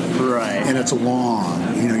life. Right. And it's long.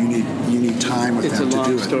 You need time with them to do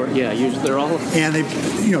it. It's a long story. Yeah, they're all. And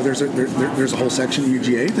there's a whole section of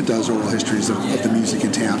UGA that does oral histories of the music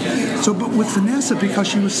in town. So, but with Vanessa, because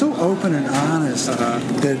she was so open and honest,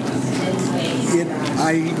 that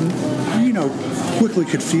I quickly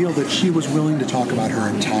could feel that she was willing to talk about her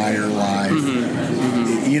entire life,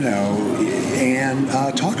 and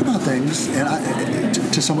talk about things, and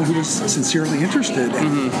to someone who was sincerely interested.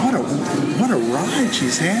 And what a ride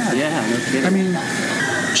she's had! Yeah, no kidding. I mean,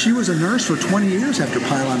 she was a nurse for 20 years after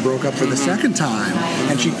Pylon broke up for the second time,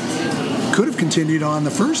 and she could have continued on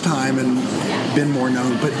the first time and been more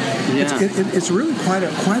known, but it's really quite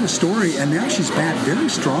a story. And now she's back very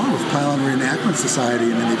strong with Pylon Reenactment Society.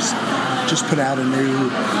 I mean, they just put out a new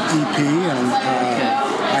EP, and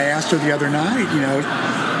I asked her the other night,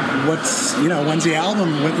 when's the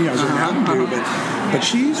album? Is there an album due? But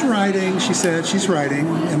she's writing. She said she's writing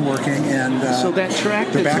and working, and so that track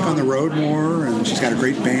they're back on the road more, and she's got a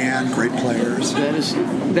great band, great players.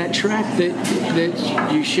 That track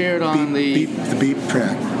that you shared on the Beep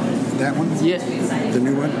track. That one? Yeah. The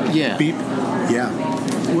new one? Yeah. Beep? Yeah.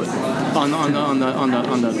 On the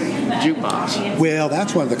jukebox. Well,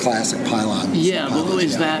 that's one of the classic Pylons. Yeah, but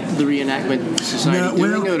is that the Reenactment Society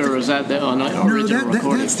doing it, or is that the original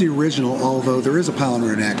recording? That's the original, although there is a Pylon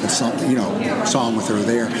Reenactment song with her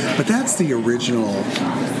there. But that's the original,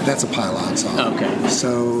 that's a Pylon song. Okay.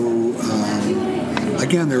 So,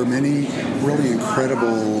 again, there are many really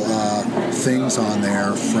incredible things on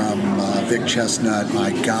there from Vic Chestnut,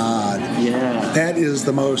 My God. Yeah. That is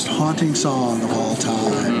the most haunting song of all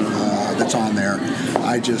time that's on there.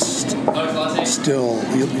 I just still,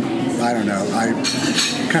 I don't know, I'm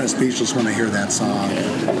kind of speechless when I hear that song.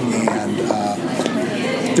 And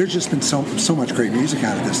there's just been so much great music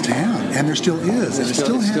out of this town, and there still is. And it's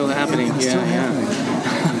still happening. It's still happening.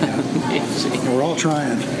 We're all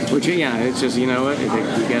trying. It's just, you know what, you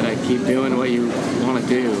gotta keep doing what you want to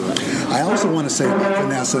do. I also want to say about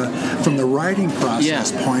Vanessa, from the writing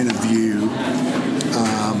process point of view,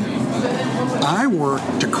 I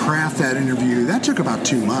worked to craft that interview. That took about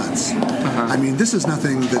 2 months. I mean, this is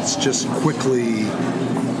nothing that's just quickly.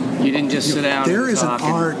 You didn't just sit down. There is an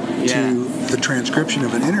art to the transcription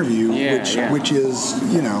of an interview, which is,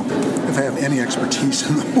 if I have any expertise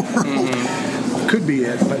in the world, could be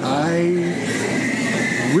it. But I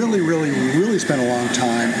really spent a long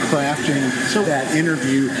time crafting that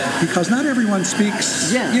interview, because not everyone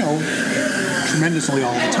speaks, tremendously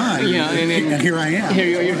all the time. And here I am.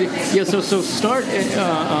 So start.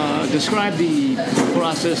 Describe the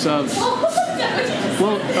process of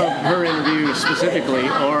her interview specifically,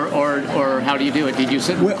 or how do you do it? Did you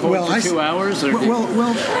sit and record for 2 hours? Or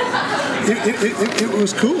it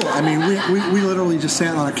was cool. I mean, we literally just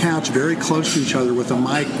sat on a couch very close to each other with a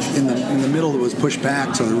mic in the middle that was pushed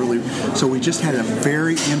back, so we just had a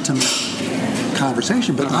very intimate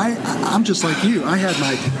conversation. But I'm just like you. I had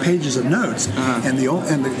my pages of notes, and the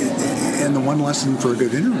one lesson for a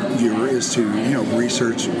good interviewer is to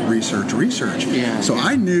research. Yeah. So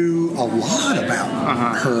I knew a lot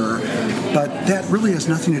about her, but that really has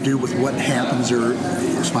nothing to do with what happens or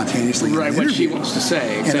spontaneously. Right. In What interview. she wants to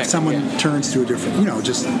say. Exactly. And if someone turns to a different,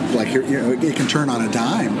 just like here, it can turn on a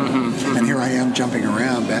dime. And here I am jumping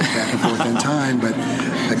around back and forth in time. But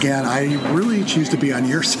again, I really choose to be on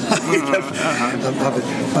your side of it.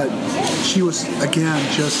 But she was, again,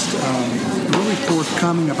 just really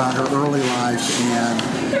forthcoming about her early life and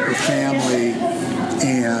her family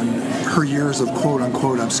and her years of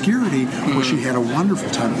quote-unquote obscurity, where she had a wonderful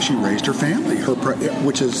time. She raised her family,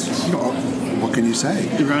 which is, what can you say?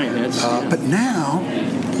 Right. But now,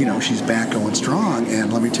 she's back going strong,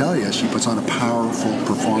 and let me tell you, she puts on a powerful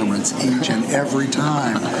performance each and every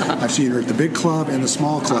time. I've seen her at the big club and the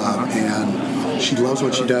small club, and she loves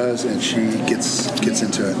what she does, and she gets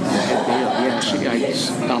into it.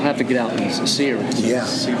 I'll have to get out and see her. It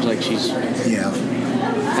seems like she's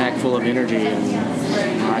packed full of energy and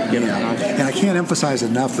not giving up. And I can't emphasize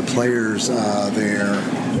enough the players there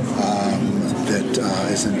that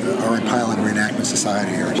are in Pilot Reenactment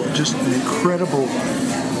Society here. Just an incredible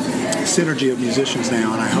synergy of musicians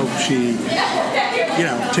now, and I hope she,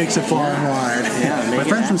 takes it far and wide. Yeah, my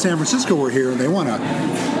friends from San Francisco were here, and they want to,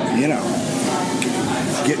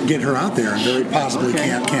 get her out there, and very possibly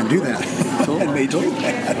can't do that. Cool. And they do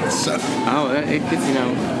that. So.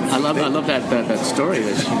 I love that story.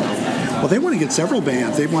 Well, they want to get several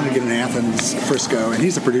bands. They want to get in Athens, Frisco, and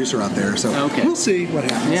he's a producer out there. So we'll see what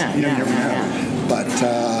happens. You never know. Yeah.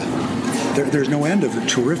 But there's no end of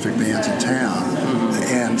terrific bands in town,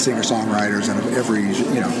 and singer-songwriters, and every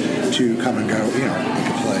to come and go. They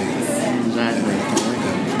can play. Exactly.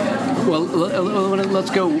 Well, let's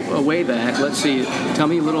go way back. Let's see. Tell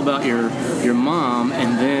me a little about your mom,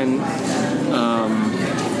 and then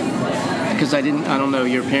because I don't know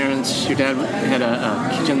your parents. Your dad had a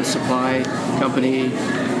kitchen supply company,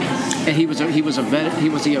 and he was a vet.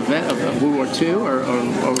 Was he a vet of World War II, or?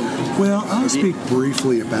 Well, I'll speak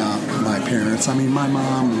briefly about my parents. I mean, my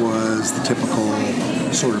mom was the typical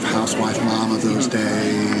sort of housewife mom of those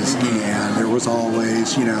days, and there was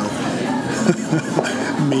always,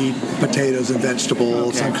 meat, potatoes, and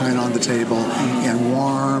vegetables, some kind on the table, and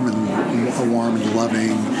warm and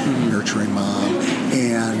loving, nurturing mom.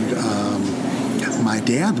 And my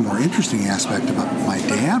dad, the more interesting aspect about my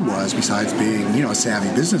dad was, besides being, a savvy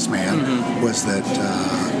businessman, was that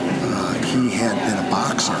he had been a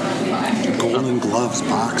boxer, a Golden Gloves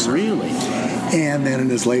boxer. Really? And then in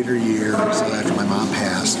his later years, after my mom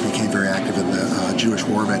passed, became very active in the Jewish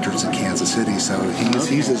war veterans in Kansas City. So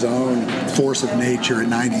he's his own force of nature at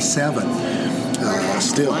 97,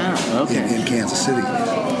 still in Kansas City.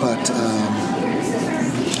 But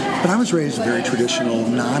I was raised in a very traditional,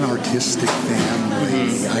 non-artistic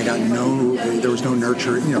family. There was no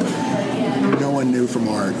nurture, no one knew from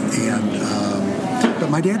art. And but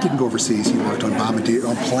my dad didn't go overseas. He worked on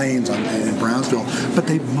planes in Brownsville, but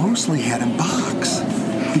they mostly had him box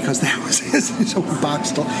because that was his. So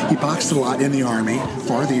he boxed a lot in the Army,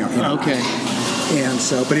 for the Army. Okay. And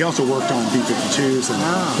so, but he also worked on B-52s and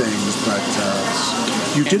things.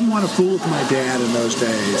 But you didn't want to fool with my dad in those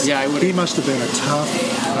days. Yeah, I would. He must have been a tough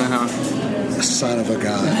son of a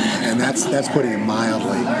gun, and that's putting it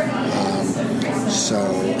mildly.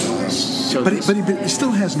 But he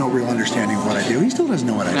still has no real understanding of what I do. He still doesn't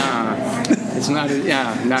know what I do. It's not.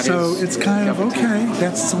 Not. So it's kind of okay.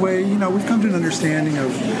 That's the way we've come to an understanding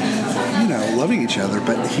of loving each other.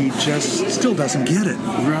 But he just still doesn't get it.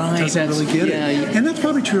 Right. Doesn't really get it. And that's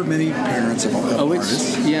probably true of many parents of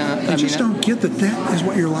artists. They just don't get that is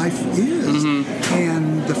what your life is,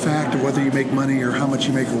 and the fact of whether you make money or how much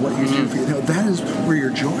you make or what you do. That is where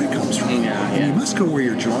your joy comes from. And you must go where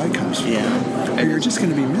your joy comes from. Or you're just going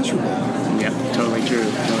to be miserable. Yeah, totally true.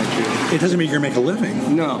 It doesn't mean you're going to make a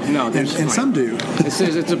living. No. And some do.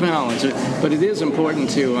 It's a balance, but it is important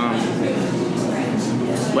to.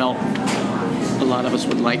 A lot of us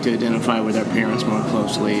would like to identify with our parents more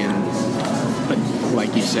closely, but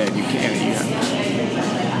like you said, you can't. You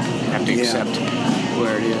have to accept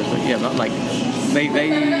where it is. But like they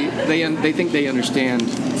think they understand.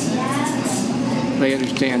 They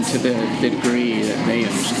understand to the degree that they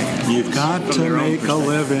understand. You've got to make a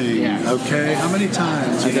living. Okay, how many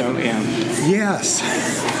times? Yes.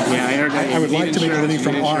 Yeah, I heard that. I would like to make a living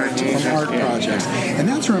from art projects, and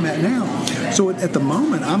that's where I'm at now. So at the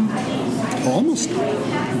moment, I'm almost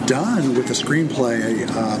done with a screenplay,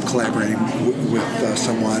 collaborating with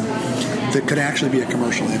someone that could actually be a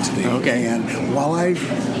commercial entity. Okay. And while I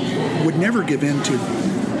would never give in to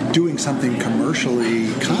doing something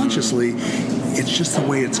commercially, consciously. It's just the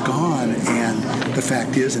way it's gone. And the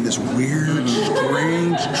fact is, in this weird,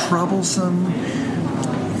 strange, troublesome,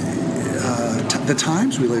 the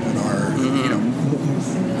times we live in are,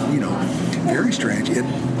 very strange. It,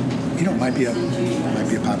 might be a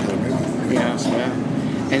popular movie. Yeah.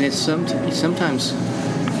 And it's sometimes.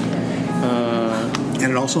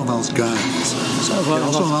 And it also involves guns. So it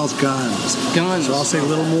also involves guns. Guns. So I'll say a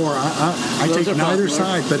little more. I take neither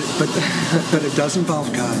side, but it does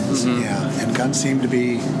involve guns. Yeah, and guns seem to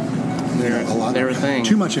be they're a thing.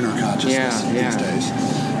 Too much in our consciousness these days.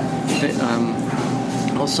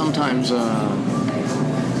 Sometimes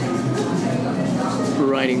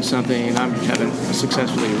writing something, and I haven't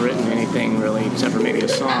successfully written anything really, except for maybe a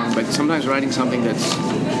song. But sometimes writing something that's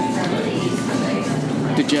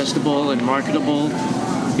digestible and marketable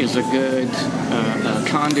is a good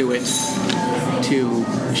conduit to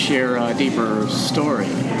share a deeper story.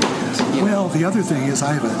 Well, the other thing is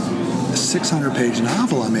I have a 600-page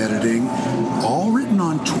novel I'm editing, all written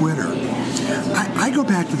on Twitter. I go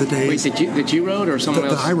back to the days... Wait, that you wrote or someone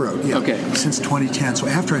else? That I wrote, yeah. Okay. Since 2010. So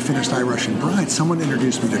after I finished I, Russian Bride, someone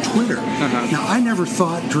introduced me to Twitter. Now, I never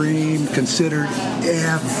thought, dreamed, considered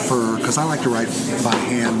ever, because I like to write by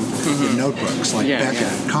hand in notebooks, like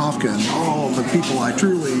Beckett, Kafka, and all the people I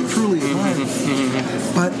truly admire.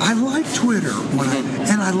 But I like Twitter,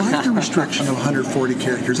 and I like the restriction of 140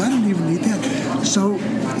 characters. I don't even need that. So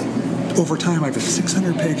over time, I have a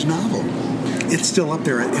 600-page novel. It's still up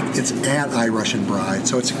there. It's at I, Russian Bride.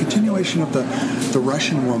 So it's a continuation of the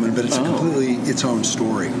Russian woman, but it's completely its own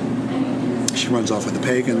story. She runs off with the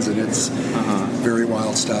pagans, and it's very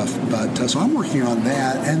wild stuff. But so I'm working on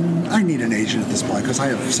that, and I need an agent at this point because I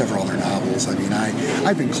have several other novels. I mean,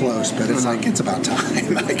 I've been close, but it's like it's about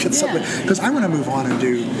time I get something, because I want to move on and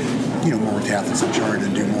do more with Athens Uncharted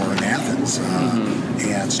and do more in Athens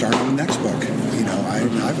and start on the next book.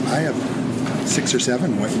 I have 6 or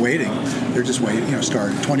 7 waiting. They're just waiting,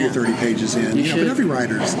 start 20 or 30 pages in. But every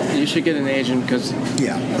writer's... You should get an agent because,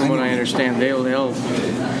 from what I understand, they'll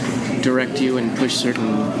direct you and push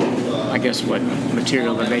certain, what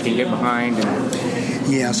material that they can get behind.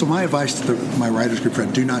 Yeah, so my advice to my writer's group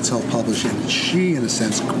friend, do not self-publish. And she, in a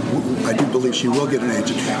sense, I do believe she will get an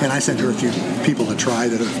agent. And I sent her a few people to try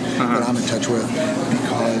that I'm in touch with,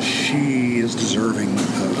 because she is deserving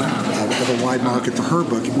of a wide market for her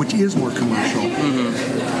book, which is more commercial.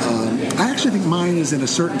 I actually think mine is in a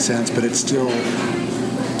certain sense, but it's still...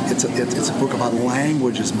 It's a book about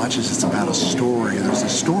language as much as it's about a story. And there's a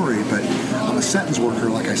story, but I'm a sentence worker,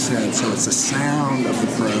 like I said, so it's the sound of the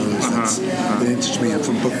prose that interests me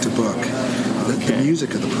from book to book, the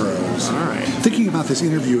music of the prose. All right. Thinking about this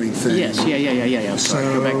interviewing thing. Yes, yeah. Sorry,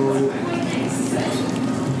 go back to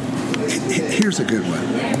that. Here's a good one.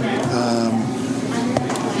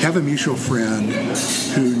 Have a mutual friend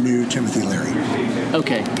who knew Timothy Leary.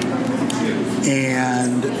 Okay.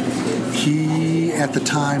 And he, at the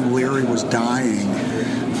time Leary was dying,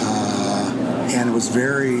 and was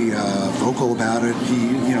very vocal about it.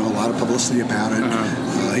 He, a lot of publicity about it.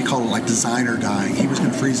 He called it like designer dying. He was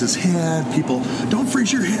going to freeze his head. People, don't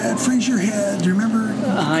freeze your head, freeze your head. Do you remember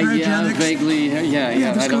cryogenics? Yeah, vaguely.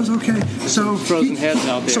 Yeah. This goes okay. So frozen heads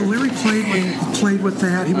out there. So Leary played with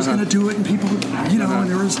that. He was going to do it, and people, and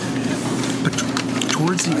there was. But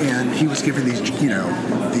towards the end, he was giving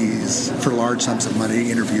these, for large sums of money,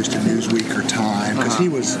 interviews to Newsweek or Time, because he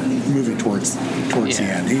was moving towards the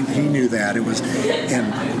end. He knew that it was,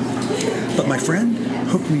 but my friend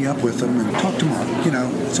hooked me up with him and talked to Mark.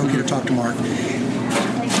 It's okay to talk to Mark.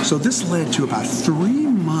 So this led to about 3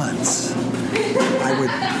 months.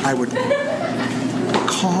 I would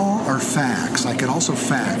call or fax. I could also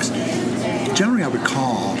fax. Generally, I would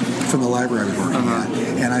call from the library I was working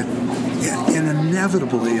at, and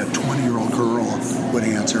inevitably a 20-year-old girl would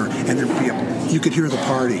answer, and there'd be you could hear the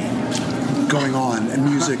party going on, and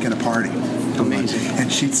music and a party. Amazing.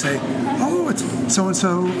 And she'd say, "Oh, it's so and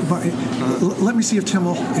so. Let me see if Tim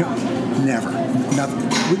will." Never. Nothing.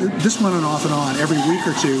 This went on off and on every week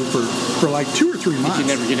or two for like 2 or 3 months. Did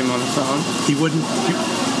you never get him on the phone? He wouldn't.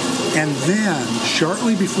 And then,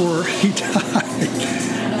 shortly before he died,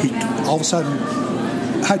 he all of a sudden.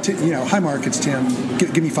 Hi, Mark, it's Tim.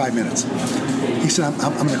 Give me 5 minutes. He said,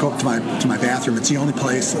 I'm going to go up to my bathroom. It's the only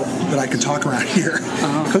place that I can talk around here,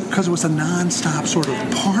 because it was a nonstop sort of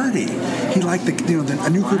party. He liked a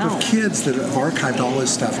new group of kids that have archived all his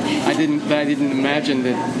stuff. I didn't imagine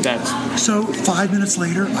that's. So 5 minutes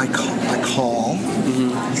later, I call,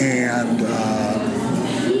 and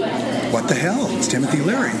what the hell? It's Timothy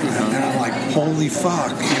Leary, and I'm like, holy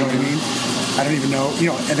fuck, you know what I mean? I don't even know,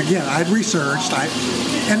 and again, I'd researched,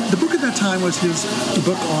 and the book at that time was his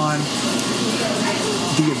book on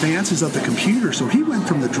the advances of the computer. So he went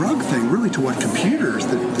from the drug thing really to what computers,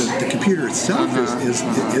 the computer itself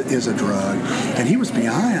is a drug. And he was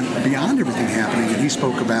beyond everything happening. And he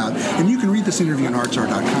spoke about, and you can read this interview on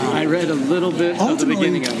artsr.com. I read a little bit of the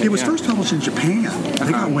beginning of it. It was first published in Japan.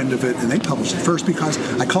 They got wind of it, and they published it first because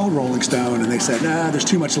I called Rolling Stone, and they said, there's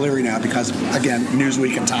too much Leary now because, again,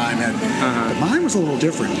 Newsweek and Time had. But mine was a little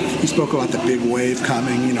different. He spoke about the big wave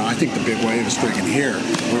coming. I think the big wave is freaking here.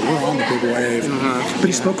 We're on the big wave. But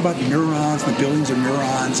he spoke about neurons, the billions of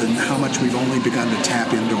neurons, and how much we've only begun to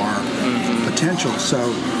tap into our potential.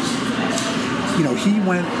 So, he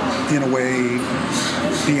went in a way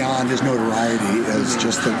beyond his notoriety as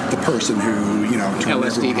just the person who, turned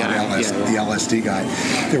LSD guy. The LSD guy.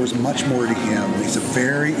 There was much more to him. He's a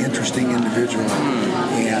very interesting individual.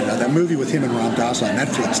 And that movie with him and Ram Dass on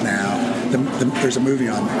Netflix now, there's a movie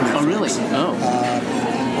on Netflix. Oh, really? Oh.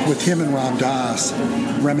 With him and Ram Dass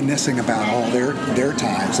reminiscing about all their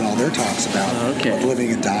times and all their talks about what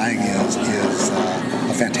living and dying is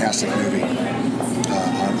a fantastic movie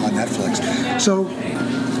on Netflix. So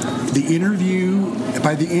the interview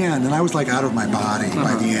by the end, and I was like out of my body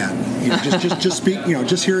by the end. Just speak,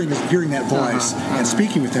 just hearing that voice and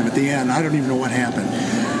speaking with him at the end. I don't even know what happened.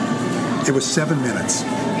 It was 7 minutes.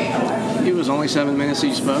 It was only 7 minutes that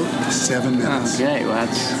you spoke? 7 minutes. Okay, well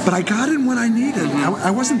that's... But I got in what I needed.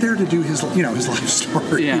 I wasn't there to do his life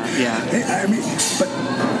story. Yeah. I mean, but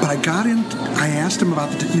I got in. I asked him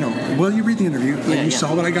about well, you read the interview, and you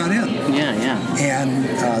saw what I got in. Yeah. And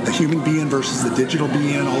the human being versus the digital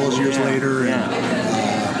being all those years later.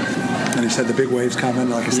 And he said the big wave's coming.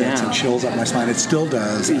 Like I said, it sent chills up my spine. It still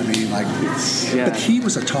does. I mean, but he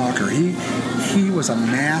was a talker. He was a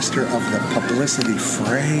master of the publicity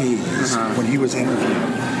phrase when he was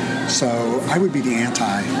interviewed. So I would be the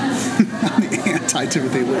anti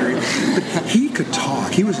Timothy Leary. But he could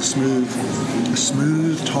talk. He was a smooth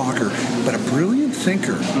talker, but a brilliant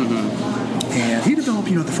thinker. And he developed,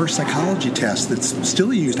 the first psychology test that's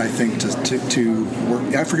still used, I think, to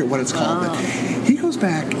work. I forget what it's called, but he goes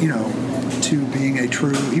back, to being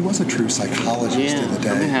he was a true psychologist in the day.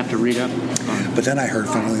 I'm going to have to read up. But then I heard,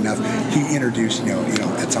 funnily enough, he introduced,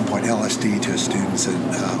 at some point LSD to his students,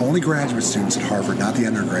 only graduate students at Harvard, not the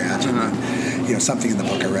undergrads. And then, something in the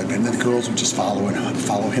book I read, and then the girls would just follow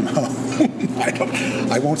him home.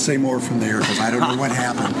 I won't say more from there because I don't know what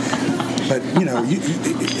happened. But,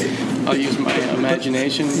 I'll use my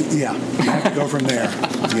imagination. Yeah, you have to go from there.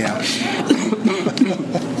 Yeah.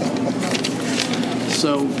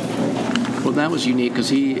 So, well, that was unique because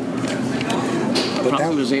he was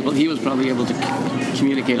probably able to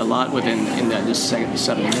communicate a lot within that just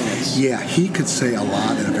 7 minutes. Yeah, he could say a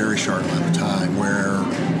lot in a very short amount of time. Where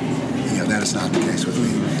that is not the case with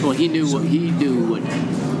me. Well, he knew what he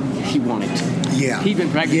wanted to. Yeah, he'd been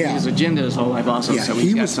practicing his agenda his whole life also. Yeah, so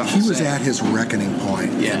he was at his reckoning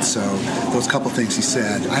point. Yeah. And so those couple things he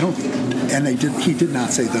said, he did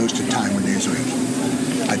not say those to Time or Newsweek.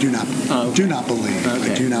 I do not believe.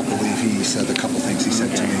 Okay. I do not believe he said the couple things he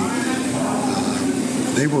said to me.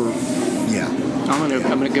 They were, I'm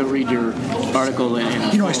gonna go read your article.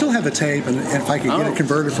 I still have the tape, and if I could get it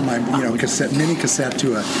converted from my mini cassette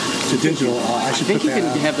to digital, I should. I think put you can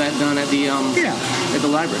have that done at the at the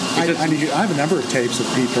library. I have a number of tapes of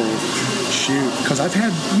people shoot because I've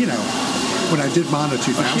had when I did Mondo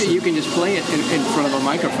 2000. You can just play it in front of a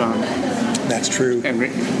microphone. That's true. And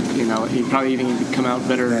you probably even come out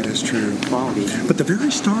better. That is true. Quality. But the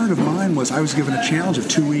very start of mine was I was given a challenge of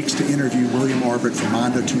 2 weeks to interview William Orbit for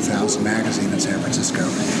Mondo 2000 magazine in San Francisco.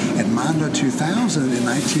 And Mondo 2000 in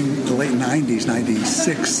the late 90s,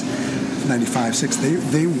 96, 95, 6,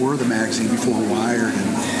 they were the magazine before Wired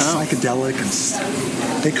and psychedelic, and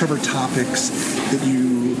they covered topics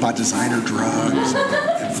about designer drugs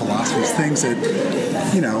and philosophies, things that,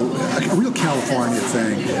 a real California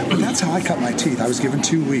thing. But that's how I cut my teeth. I was given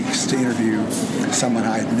 2 weeks to interview someone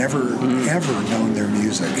I had never, ever known their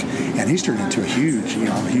music. And he's turned into a huge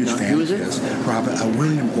fan of his.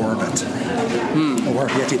 William Orbit.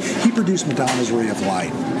 He produced Madonna's Ray of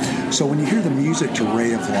Light. So when you hear the music to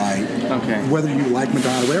Ray of Light, whether you like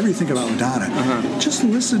Madonna, whatever you think about Madonna, just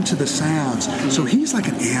listen to the sounds. So he's like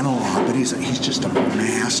an analog, but he's just a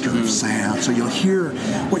master of sound. So you'll hear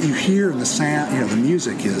what you hear in the sound. The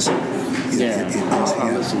music is.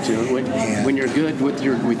 I'll listen to it. When you're good with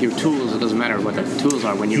your tools, it doesn't matter what the tools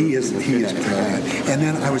are. He is brilliant. And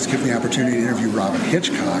then I was given the opportunity to interview Robert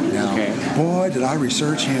Hitchcock. Now, boy, did I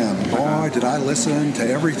research him. Boy, did I listen to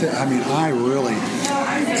everything. I mean, I really.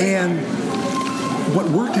 And what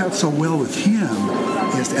worked out so well with him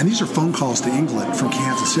is, and these are phone calls to England from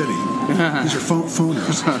Kansas City. These are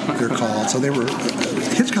phoners, they're called. So they were,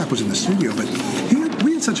 Hitchcock was in the studio, but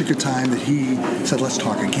we had such a good time that he said, let's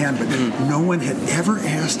talk again. But no one had ever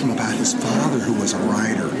asked him about his father, who was a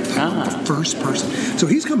writer. The first person. So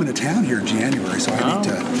he's coming to town here in January, so I need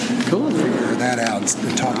to figure that out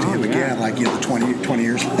and talk to him again, like 20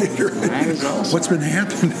 years later. That is awesome. What's been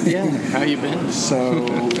happening? Yeah, how you been? So,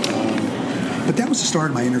 but that was the start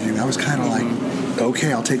of my interview. I was kind of like,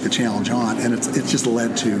 okay, I'll take the challenge on, and it's just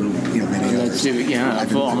led to many others.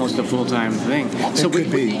 Almost a full-time thing. So it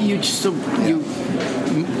could be. You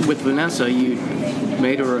with Vanessa, you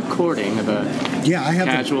made a recording of a I have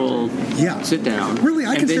casual sit down. Really,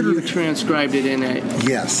 I consider then you transcribed it in a.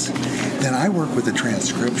 Yes. Then I work with the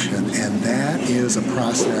transcription, and that is a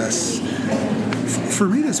process. For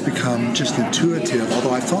me, that's become just intuitive.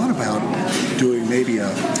 Although I thought about doing maybe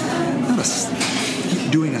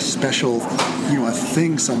doing a special, a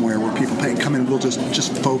thing somewhere where people come in. We'll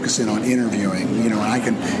just focus in on interviewing, and I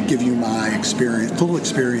can give you my full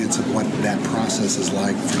experience of what that process is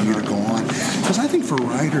like for you to go on. Because I think for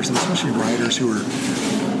writers, and especially writers who are,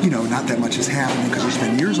 not that much is happening because you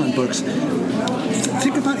spend years on books.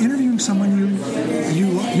 Think about interviewing someone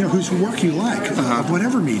whose work you like, of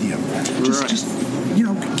whatever medium. Just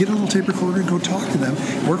get a little tape recorder and go talk to them.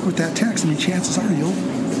 Work with that text. I mean, chances are you'll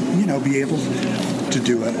be able to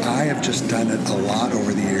do it. I have just done it a lot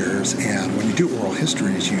over the years, and when you do oral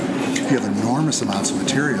histories, you have enormous amounts of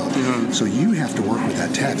material, so you have to work with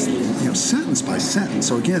that text, sentence by sentence.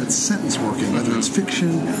 So again, it's sentence working, whether it's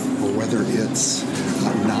fiction or whether it's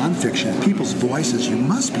nonfiction. People's voices, you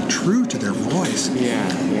must be true to their voice.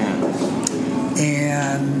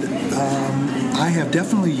 And I have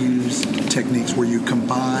definitely used techniques where you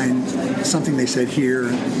combine something they said here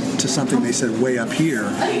to something they said way up here,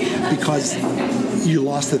 because you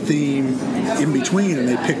lost the theme in between and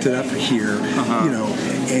they picked it up here,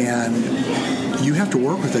 and you have to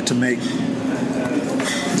work with it to make.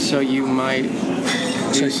 So you might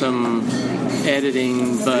do some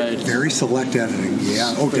editing, but very select editing.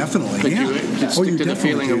 Yeah. Oh, definitely. But you stick to the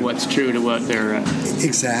feeling of what's true to what they're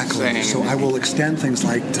exactly saying. So I will extend things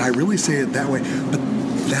like, did I really say it that way? But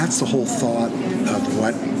that's the whole thought of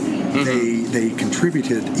what they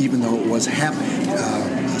contributed, even though it was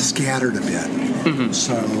scattered a bit.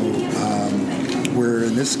 So where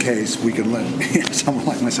in this case we can let someone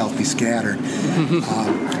like myself be scattered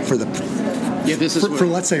for the. For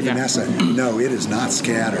let's say Vanessa, no, it is not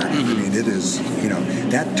scattered. I mean, it is,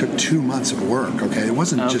 that took 2 months of work, okay? It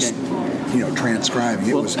wasn't just, transcribing.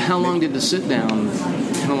 It was. How long did the sit down,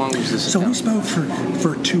 how long was the sit down? So we spoke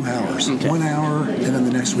for 2 hours, 1 hour, and then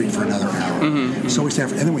the next week for another hour. So we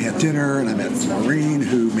sat, and then we had dinner, and I met Maureen,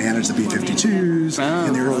 who managed the B-52s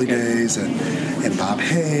in the early days, and Bob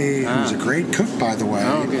Hay, who's a great cook, by the way.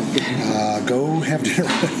 Go have dinner.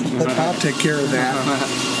 Let Bob take care of that.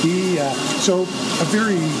 So a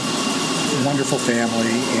very wonderful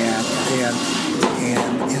family, and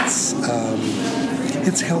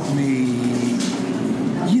it's helped me,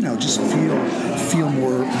 just feel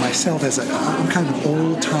more myself as I'm kind of an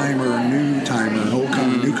old timer, new timer, an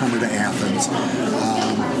newcomer to Athens.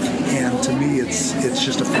 And to me, it's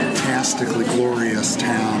just a fantastically glorious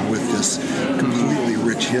town with this completely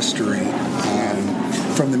rich history.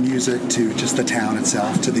 From the music to just the town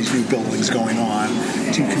itself, to these new buildings going on,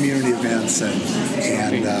 to community events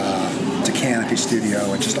and to Canopy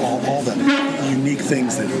Studio, and just all the unique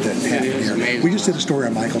things that happen here. We just did a story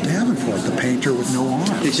on Michael Davenport, the painter with no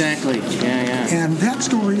arms. Exactly. Yeah. And that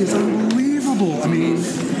story is unbelievable. I mean,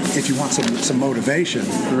 if you want some motivation,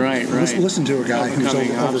 right. Listen to a guy who's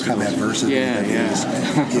overcome adversity.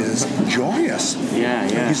 Is joyous.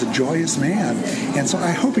 Yeah. He's a joyous man, and so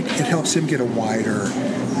I hope it helps him get a wider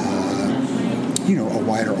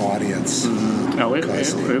audience. He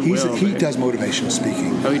does motivational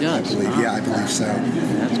speaking. Oh, he does? I believe. Yeah, I believe so.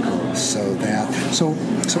 That's cool.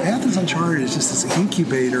 So Athens Uncharted is just this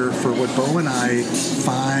incubator for what Bo and I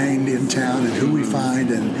find in town, and who we find,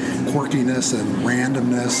 and quirkiness and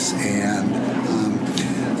randomness, and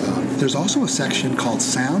there's also a section called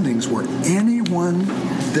Soundings, where anyone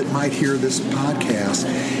that might hear this podcast,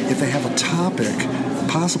 if they have a topic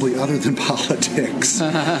possibly other than politics,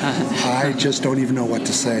 I just don't even know what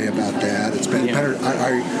to say about that. It's better.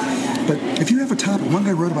 But if you have a topic, one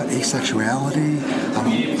guy wrote about asexuality.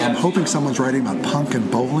 I'm hoping someone's writing about punk and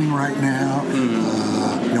bowling right now.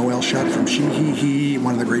 Noelle Shutt from She He He,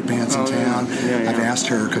 one of the great bands in town. I've asked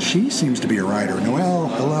her, because she seems to be a writer. Noelle,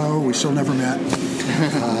 hello. We still never met.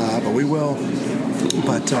 but we will.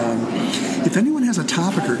 But if anyone has a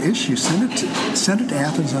topic or issue, send it to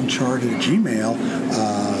AthensUncharted at Gmail.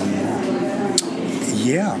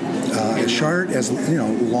 As short as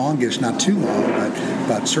longish, not too long,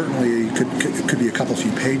 but certainly could be a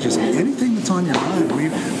few pages. Anything that's on your mind, we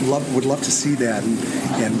would love to see that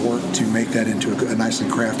and work to make that into a nicely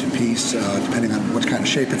crafted piece, depending on what kind of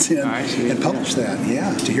shape it's in, and publish that.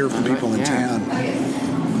 Yeah, to hear from people in town.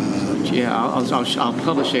 I'll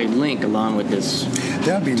publish a link along with this.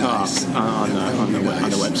 That'd be talk nice. on the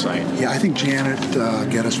website. Yeah, I think Janet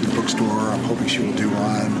Geddes from the bookstore, I'm hoping she will do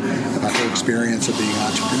one about her experience of being an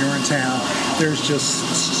entrepreneur in town. There's just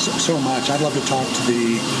so much. I'd love to talk to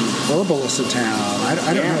the herbalists in town.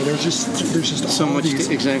 I don't know. There's just so all much. These,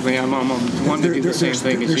 exactly. I'm wanting to do the same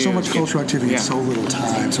thing as you. There's so much cultural activity in so little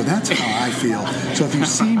time. So that's how I feel. So if you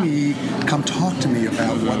see me, come talk to me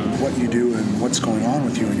about what you do and what's going on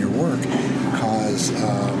with you in your work, because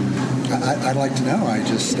I'd like to know.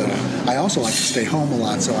 I also like to stay home a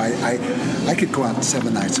lot, so I could go out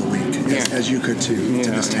 7 nights a week, as you could to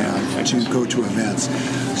this town, to go to events.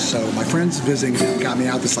 So my friends visiting got me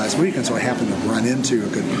out this last week, and so I happened to run into a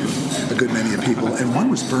good many of people. And one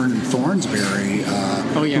was Vernon Thornsberry,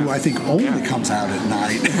 who I think only comes out at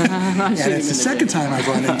night. And it's the second time I've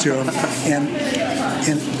run into him.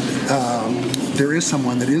 And there is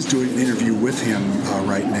someone that is doing an interview with him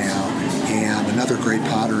right now, and another great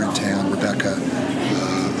potter in town, Rebecca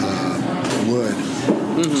Wood.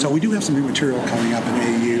 Mm-hmm. So we do have some new material coming up in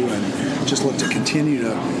AU, and just look to continue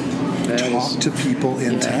to talk to people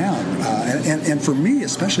in town. And for me,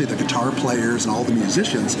 especially the guitar players and all the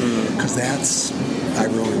musicians, because that's, I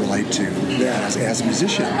really relate to that as a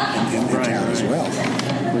musician in town as well.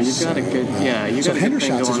 Well, you've got a good, you got a good thing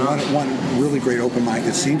Hendershots going is one really great open mic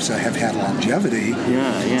that seems to have had longevity.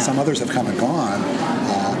 Yeah. Some others have come and gone.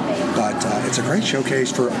 But it's a great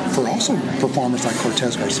showcase for also performers like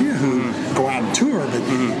Cortez Garcia who go out and tour. But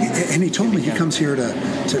and he told me he comes here to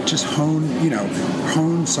just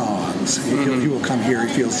hone songs. He will come here.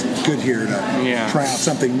 He feels good here to try out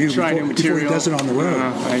something new before he does it on the road.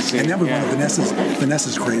 I see. And that was one of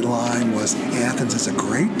Vanessa's great line was, Athens is a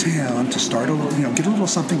great town to start a little, get a little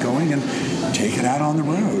something going and take it out on the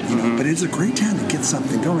road. But it's a great town to get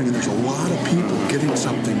something going, and there's a lot of people getting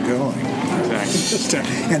something going.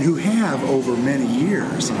 Exactly. And who have over many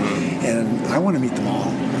years, and I want to meet them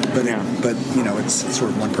all. But it's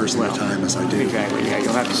sort of one person at a time, as I do. Exactly. Yeah,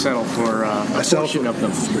 you'll have to settle for a portion of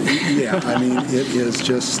them. Yeah, I mean, it is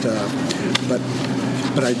just. But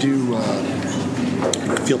I do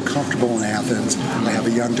feel comfortable in Athens. I have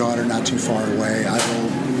a young daughter not too far away. I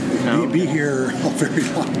will be here a very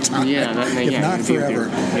long time. If not forever.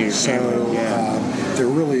 There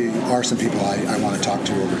really are some people I want to talk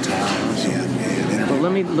to over time. Well,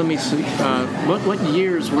 let me see. What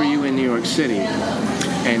years were you in New York City?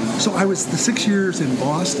 And so I was the 6 years in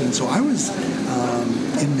Boston. So I was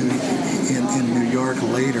in New York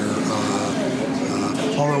later.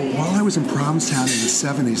 Although while I was in Provincetown in the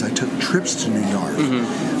 70s, I took trips to New York.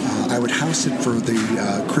 I would house it for the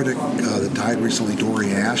critic that died recently,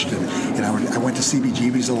 Dory Ashton, and I went to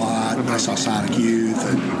CBGB's a lot. I saw Sonic Youth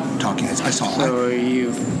and Talking Heads. So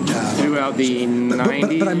you throughout the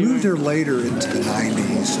 90s? But I moved there later into the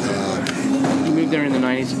 90s. You moved there in the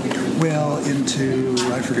 90s? Well, into,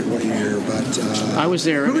 I forget what year, but... I was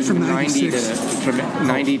there really from 90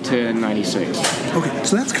 to 96. Okay,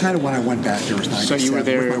 so that's kind of when I went back. There was 97 so you were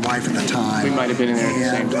there, with my wife at the time. We might have been in there at the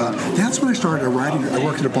same time. That's when I started writing. I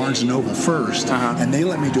worked at a Barnes & Noble first, and they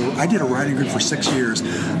let me do it. I did a writing group for 6 years.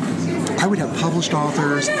 I would have published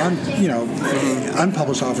authors,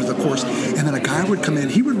 unpublished authors, of course, and then a guy would come in.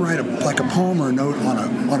 He would write a poem or a note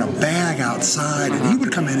on a bag outside, and he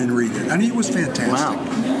would come in and read it. I mean, it was fantastic. Wow.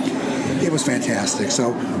 It was fantastic.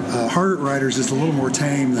 So, Heart Writers is a little more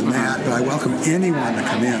tame than that, but I welcome anyone to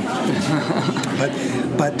come in.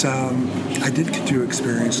 But I did get to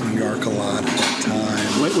experience New York a lot at that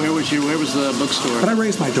time. Where was the bookstore? But I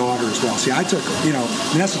raised my daughter as well. See, I took,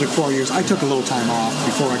 Vanessa took 4 years. I took a little time off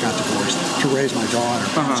before I got divorced to raise my daughter.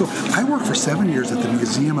 So I worked for 7 years at the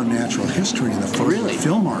Museum of Natural History in the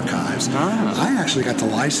Film Archives. I actually got to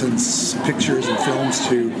license pictures and films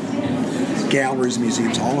to galleries,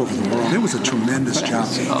 museums all over the world. It was a tremendous job.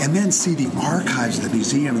 And then see the archives of the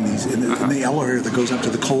museum in the elevator that goes up to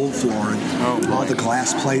the cold floor, and all the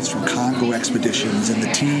glass plates from Congo expeditions and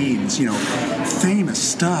the teams, famous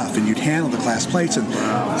stuff. And you'd handle the glass plates, and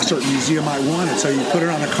a certain museum might want it, so you put it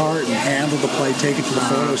on a cart and handle the plate, take it to the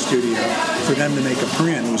photo studio for them to make a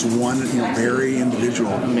print. It was one, very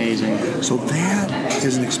individual. Amazing. So that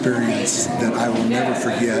is an experience that I will never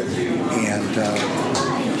forget, and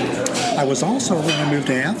I was also, when I moved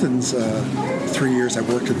to Athens, 3 years I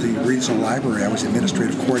worked at the regional library. I was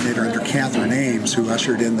administrative coordinator under Catherine Ames, who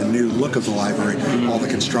ushered in the new look of the library, all the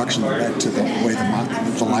construction that led to the way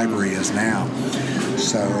the library is now.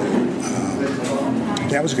 So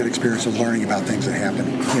that was a good experience of learning about things that happened,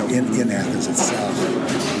 in Athens itself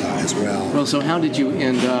as well. Well, so how did you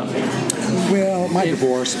end up? Well, my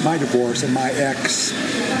divorce, and my ex,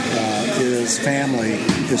 his family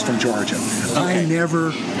is from Georgia. Okay. I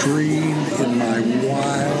never dreamed in my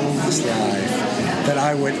wildest life that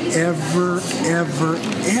I would ever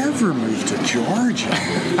move to Georgia.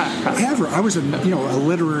 Ever. I was a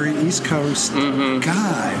literary East Coast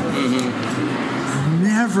guy.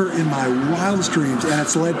 Never in my wildest dreams, and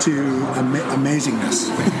it's led to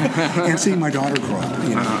amazingness. And seeing my daughter grow up,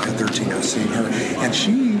 at 13, I was seeing her, and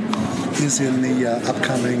she is in the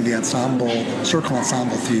upcoming Circle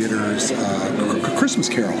Ensemble Theater's Christmas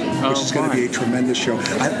Carol, which is going to be a tremendous show.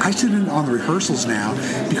 I sit in on the rehearsals now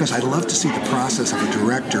because I love to see the process of a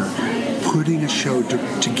director putting a show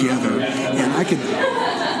together, and I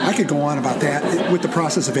could go on about that with the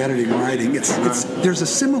process of editing and writing. There's a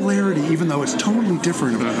similarity, even though it's totally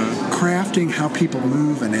different, of crafting how people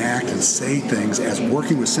move and act and say things as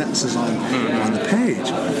working with sentences on the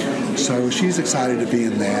page. So she's excited to be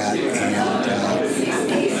in that,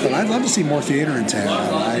 but I'd love to see more theater in town.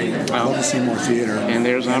 I'd love to see more theater. And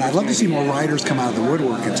I'd love to see more writers come out of the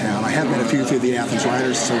woodwork in town. I have met a few through the Athens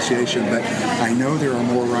Writers Association, but I know there are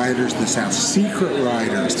more writers in the South. Secret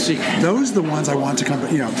writers. Those are the ones I want to come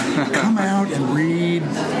out and read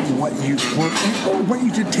what you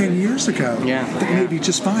did 10 years ago. Yeah. That may be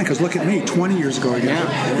just fine, because look at me, 20 years ago.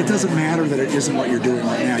 It doesn't matter that it isn't what you're doing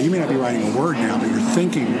right now. You may not be writing a word now, but you're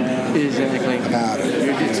thinking about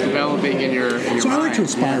it. It's developing in your So mind. I like to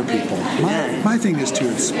inspire people. My thing is to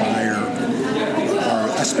inspire,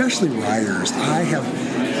 especially writers. I have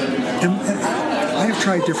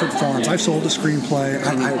tried different forms. I've sold a screenplay.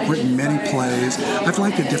 I've written many plays. I've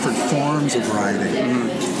liked the different forms of writing.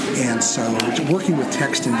 And so working with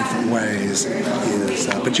text in different ways is,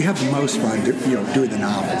 but you have the most fun, doing the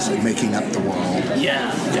novels and making up the world.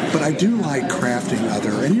 Yeah. But I do like crafting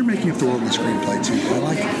and you're making up the world in the screenplay too. I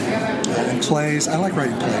like, and plays, I like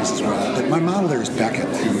writing plays as well. But my model there is Beckett,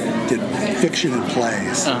 who did fiction and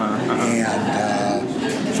plays. And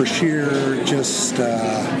for sheer just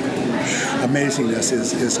amazingness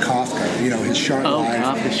is Kafka. His sharp life,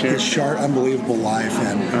 Kafka, sure. His sharp, unbelievable life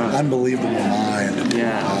and unbelievable mind.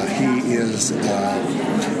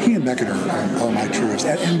 He and Beckett are my truest.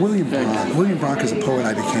 And William Bronk. William Bronk is a poet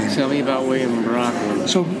I became. Tell me about William Bronk.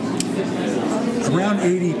 So around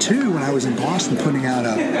 82, when I was in Boston putting out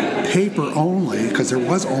a paper only, because there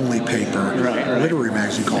was only paper, literary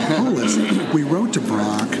magazine called Polis, we wrote to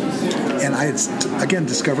Bronk, and I had, again,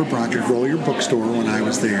 discovered Bronk at Grolier Bookstore when I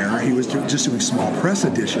was there. He was just doing small press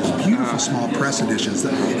editions, beautiful small press editions.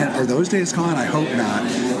 And are those days gone? I hope not.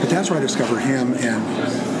 But that's where I discovered him, and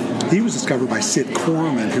he was discovered by Sid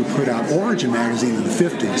Corman, who put out Origin magazine in the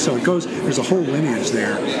 50s. So there's a whole lineage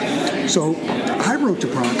there. So I wrote to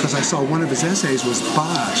Bronk because I saw one of his essays was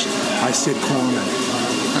botched by Sid Corman.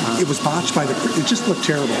 It was botched by it just looked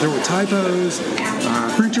terrible. There were typos,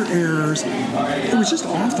 printer errors. It was just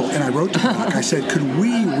awful. And I wrote to Bronk. I said, could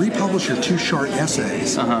we republish your two short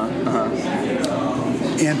essays?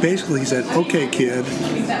 And basically he said, okay, kid,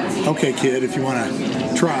 if you want to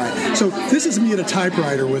try. So this is me at a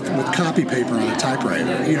typewriter with copy paper on a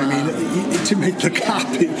typewriter, you know what I mean, to make the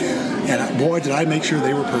copy. And boy, did I make sure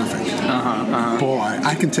they were perfect. Boy,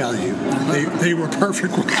 I can tell you, they were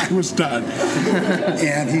perfect when I was done.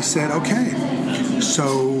 And he said, okay.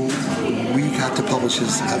 So we got to publish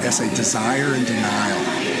his essay, Desire and Denial.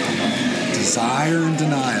 Desire and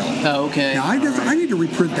Denial. Oh, okay. Now, I need to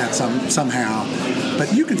reprint that somehow,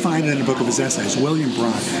 but you can find it in a book of his essays, William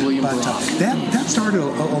Bronk. That started a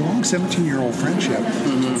long 17-year-old friendship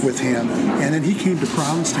with him, and then he came to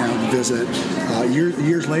Provincetown to visit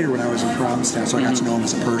years later when I was in Provincetown, so I got to know him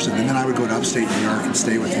as a person, and then I would go to upstate New York and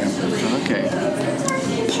stay with him. Okay.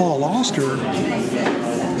 Paul Auster,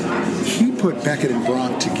 he put Beckett and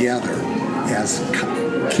Bronk together as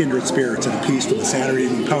kindred spirits in a piece for the Saturday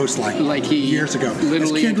Evening Post like years ago.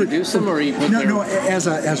 Literally introduced them, or he put as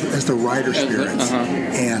the writer spirits.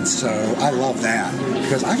 And so I love that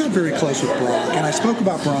because I got very close with Bronk, and I spoke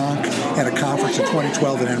about Bronk at a conference in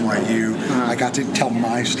 2012 at NYU. I got to tell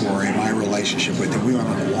my story, my relationship with him. We went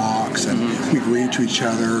on walks and we'd read to each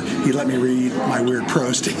other. He'd let me read my weird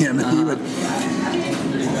prose to him, and he would.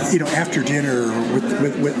 After dinner with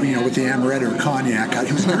the amaretto or cognac,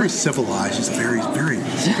 he was very civilized. He's a very, very,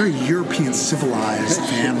 very European civilized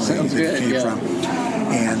family that he came from,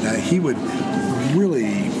 and he would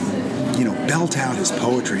really, belt out his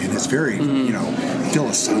poetry, and it's very,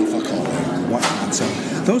 philosophical and whatnot. So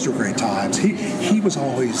those were great times. He was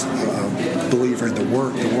always a believer in the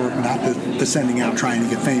work, not the sending out, trying to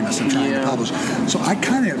get famous and trying to publish. So I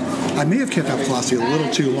may have kept that philosophy a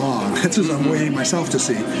little too long. That's as I'm waiting myself to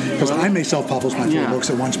see, because I may self-publish my 4 books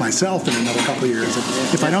at once myself in another couple of years.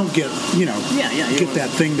 If I don't get, get that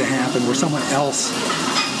thing to happen where someone else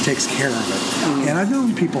takes care of it. And I've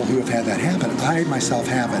known people who have had that happen. I myself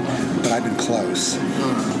haven't, but I've been close.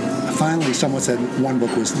 Finally, someone said one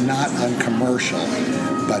book was not uncommercial,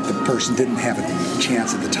 but the person didn't have a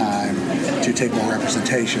chance at the time to take more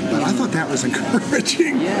representation. But I thought that was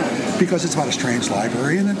encouraging because it's about a strange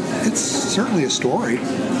library, and it's certainly a story.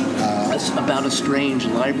 It's about a strange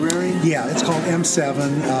library? Yeah, it's called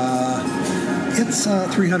M7. It's a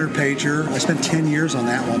 300-pager. I spent 10 years on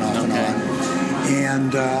that one off and on.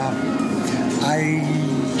 And I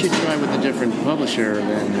should try with a different publisher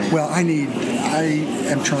then. Well, I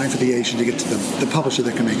am trying for the agent to get to the publisher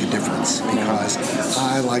that can make a difference, because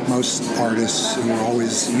I, like most artists who are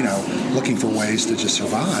always, looking for ways to just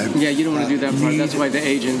survive. Yeah, you don't want to do that part. That's why the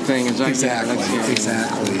agent thing is exactly. Because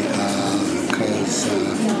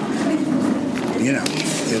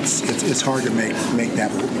it's hard to make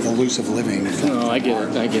that elusive living. No, I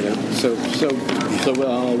get it. So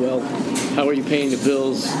well, how are you paying the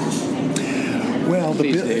bills? Well,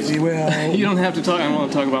 these days? You don't have to talk. I don't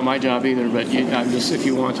want to talk about my job either, but just if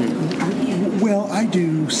you want to. Well, I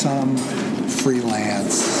do some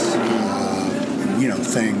freelance,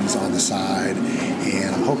 things on the side,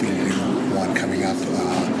 and I'm hoping to do one coming up,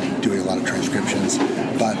 doing a lot of transcriptions.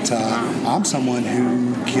 But I'm someone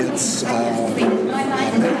who gets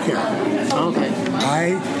Medicare. Okay.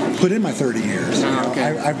 I put in my 30 years.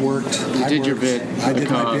 I've worked. You did your bit. I did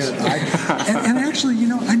my bit. And actually,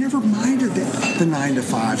 I never minded the 9 to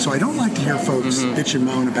 5. So I don't like to hear folks bitch and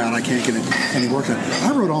moan about I can't get any work done.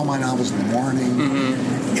 I wrote all my novels in the morning,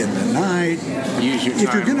 in the night. Use your time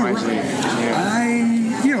if you're gonna wisely.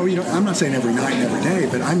 I'm not saying every night and every day,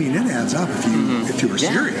 but I mean it adds up if you were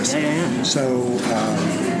serious. Yeah. So.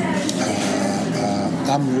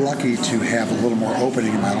 I'm lucky to have a little more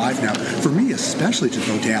opening in my life now. For me, especially to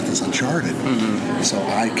go to Athens Uncharted, so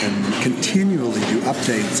I can continually do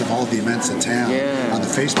updates of all the events in town on the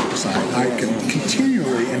Facebook site. I can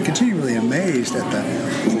continually amazed at the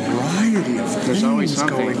variety of things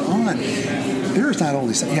going on. There is not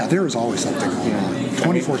only there is always something going on.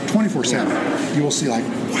 24/7. You will see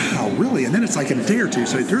wow, really? And then it's like in a day or two,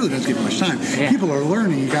 so it really doesn't give you much time. People are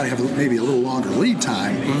learning. You got to have maybe a little longer lead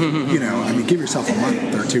time. Give yourself a month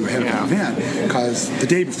or two ahead of the event, because the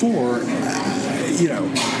day before,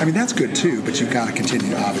 that's good too. But you've got to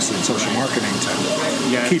continue, obviously, in social marketing to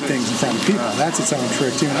keep things in front of people. That's its own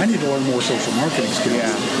trick too. And I need to learn more social marketing skills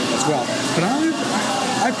as well. But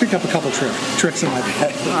I picked up a couple tricks in my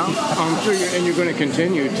bag. I'm sure you're going to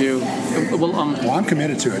continue to. Well, I'm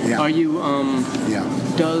committed to it. Yeah. Are you?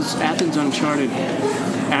 Does Athens Uncharted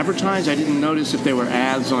advertise? I didn't notice if there were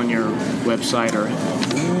ads on your website or.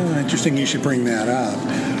 Interesting. You should bring that up.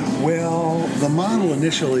 Well, the model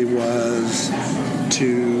initially was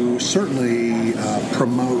to certainly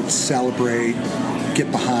promote, celebrate,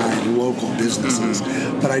 get behind local businesses.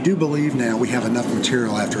 But I do believe now we have enough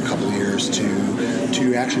material after a couple of years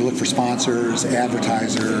to actually look for sponsors,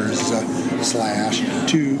 advertisers,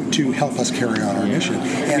 to help us carry on our mission.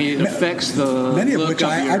 And it affects the many of which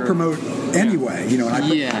I promote anyway.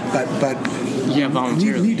 But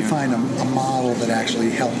you need to find a model that actually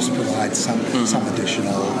helps provide some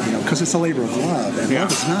additional, because it's a labor of love, and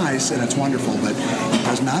love is nice and it's wonderful, but it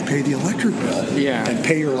does not pay the electric bill. And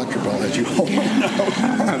pay your electric bill, as you all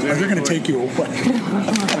know. They're going to take you away.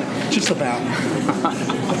 Just about.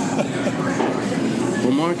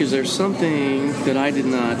 Well, Mark, is there something that I did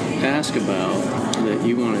not ask about that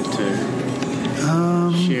you wanted to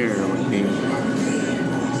share with me?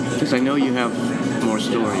 Because I know you have more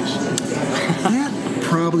stories. That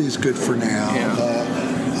probably is good for now.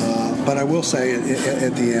 But I will say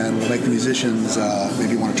at the end, like the musicians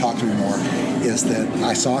maybe want to talk to me more, is that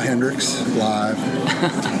I saw Hendrix live,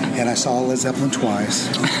 and I saw Led Zeppelin twice,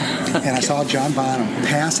 and I saw John Bonham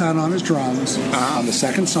pass out on his drums on the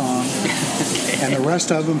second song, and the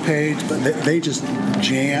rest of them paid, but they just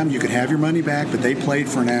jammed. You could have your money back, but they played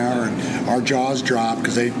for an hour, and our jaws dropped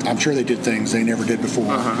because I'm sure they did things they never did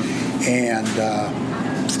before, and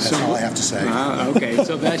that's all I have to say. Okay,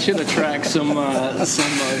 so that should attract some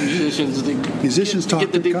musicians to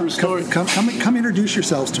get the deeper story. Come introduce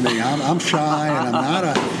yourselves to me. I'm shy, and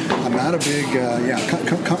I'm not a big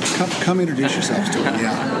Come introduce yourselves to me.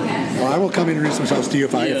 Or I will come introduce myself to you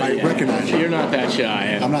if I recognize you. You're not that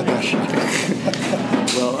shy. I'm not that shy.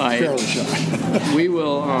 Well, fairly shy. We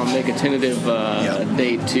will make a tentative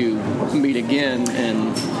date to meet again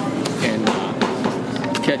and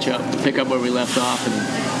catch up, pick up where we left off,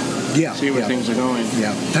 and see where things are going.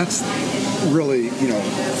 Yeah, that's really,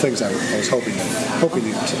 things I was hoping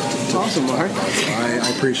to awesome, Mark.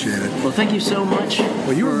 I appreciate it. Well, thank you so much.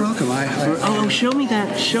 Well, you were welcome. Show me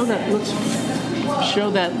that. Show that. Let's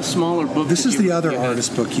show that smaller book. This is the other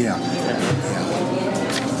artist book. Yeah.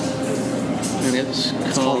 And it's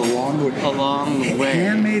called Along the Way.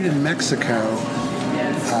 Handmade in Mexico,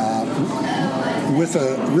 with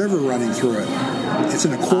a river running through it. It's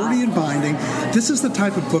an accordion binding. This is the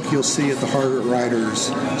type of book you'll see at the Harvard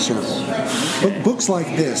Writers Circle. Okay. Books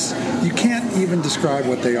like this, you can't even describe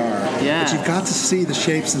what they are. Yeah. But you've got to see the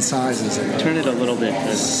shapes and sizes. Turn it a little bit.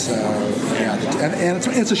 So, and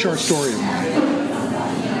it's a short story of mine.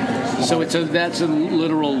 So that's a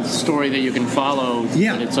literal story that you can follow.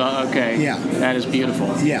 Yeah. It's okay. Yeah. That is beautiful.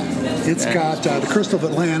 Yeah. It's got the Crystal of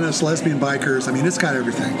Atlantis, lesbian bikers. I mean, it's got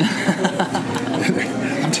everything.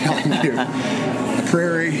 I'm telling you. The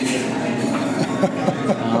prairie.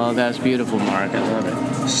 Oh, that's beautiful, Mark. I love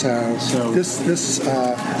it. So this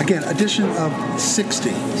again, edition of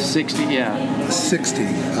 60. 60, yeah. 60.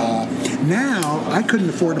 Now, I couldn't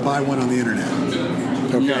afford to buy one on the internet.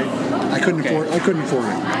 Okay. No. I couldn't afford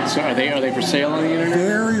it. So are they for sale on the internet?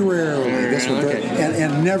 Very rarely.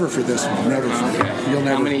 And never for this one. Never for you'll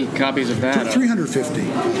never. How many copies of that? 350.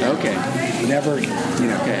 Okay. Never,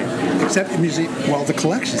 Okay. Except in museum. Well, the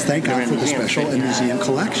collections. Thank God for the special and museum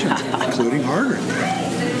collections, including Harvard.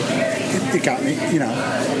 It got me,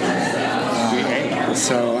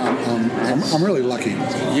 So I'm really lucky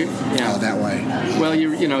that way. Well,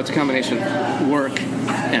 it's a combination of work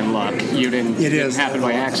and luck. It didn't happen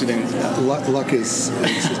by accident. Luck is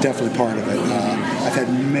definitely part of it. I've had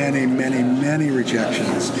many, many, many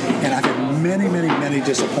rejections, and I've had many, many, many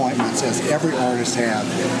disappointments, as every artist has.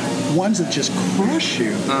 Ones that just crush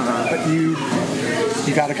you, but you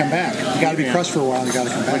got to come back. You got to be crushed for a while. You got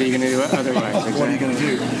to come back. What are you going to do otherwise? Exactly. What are you going to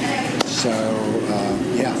do? So,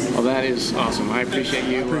 Well, that is awesome. I appreciate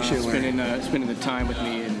you spending the time with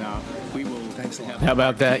me, and we will. Thanks a lot. How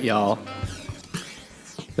about that, y'all?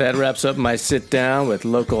 That wraps up my sit down with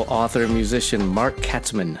local author musician Mark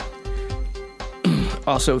Katzman.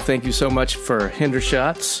 Also, thank you so much for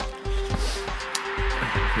Hendershots.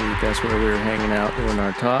 That's where we were hanging out doing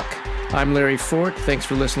our talk. I'm Larry Fort. Thanks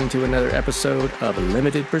for listening to another episode of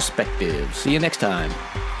Limited Perspective. See you next time.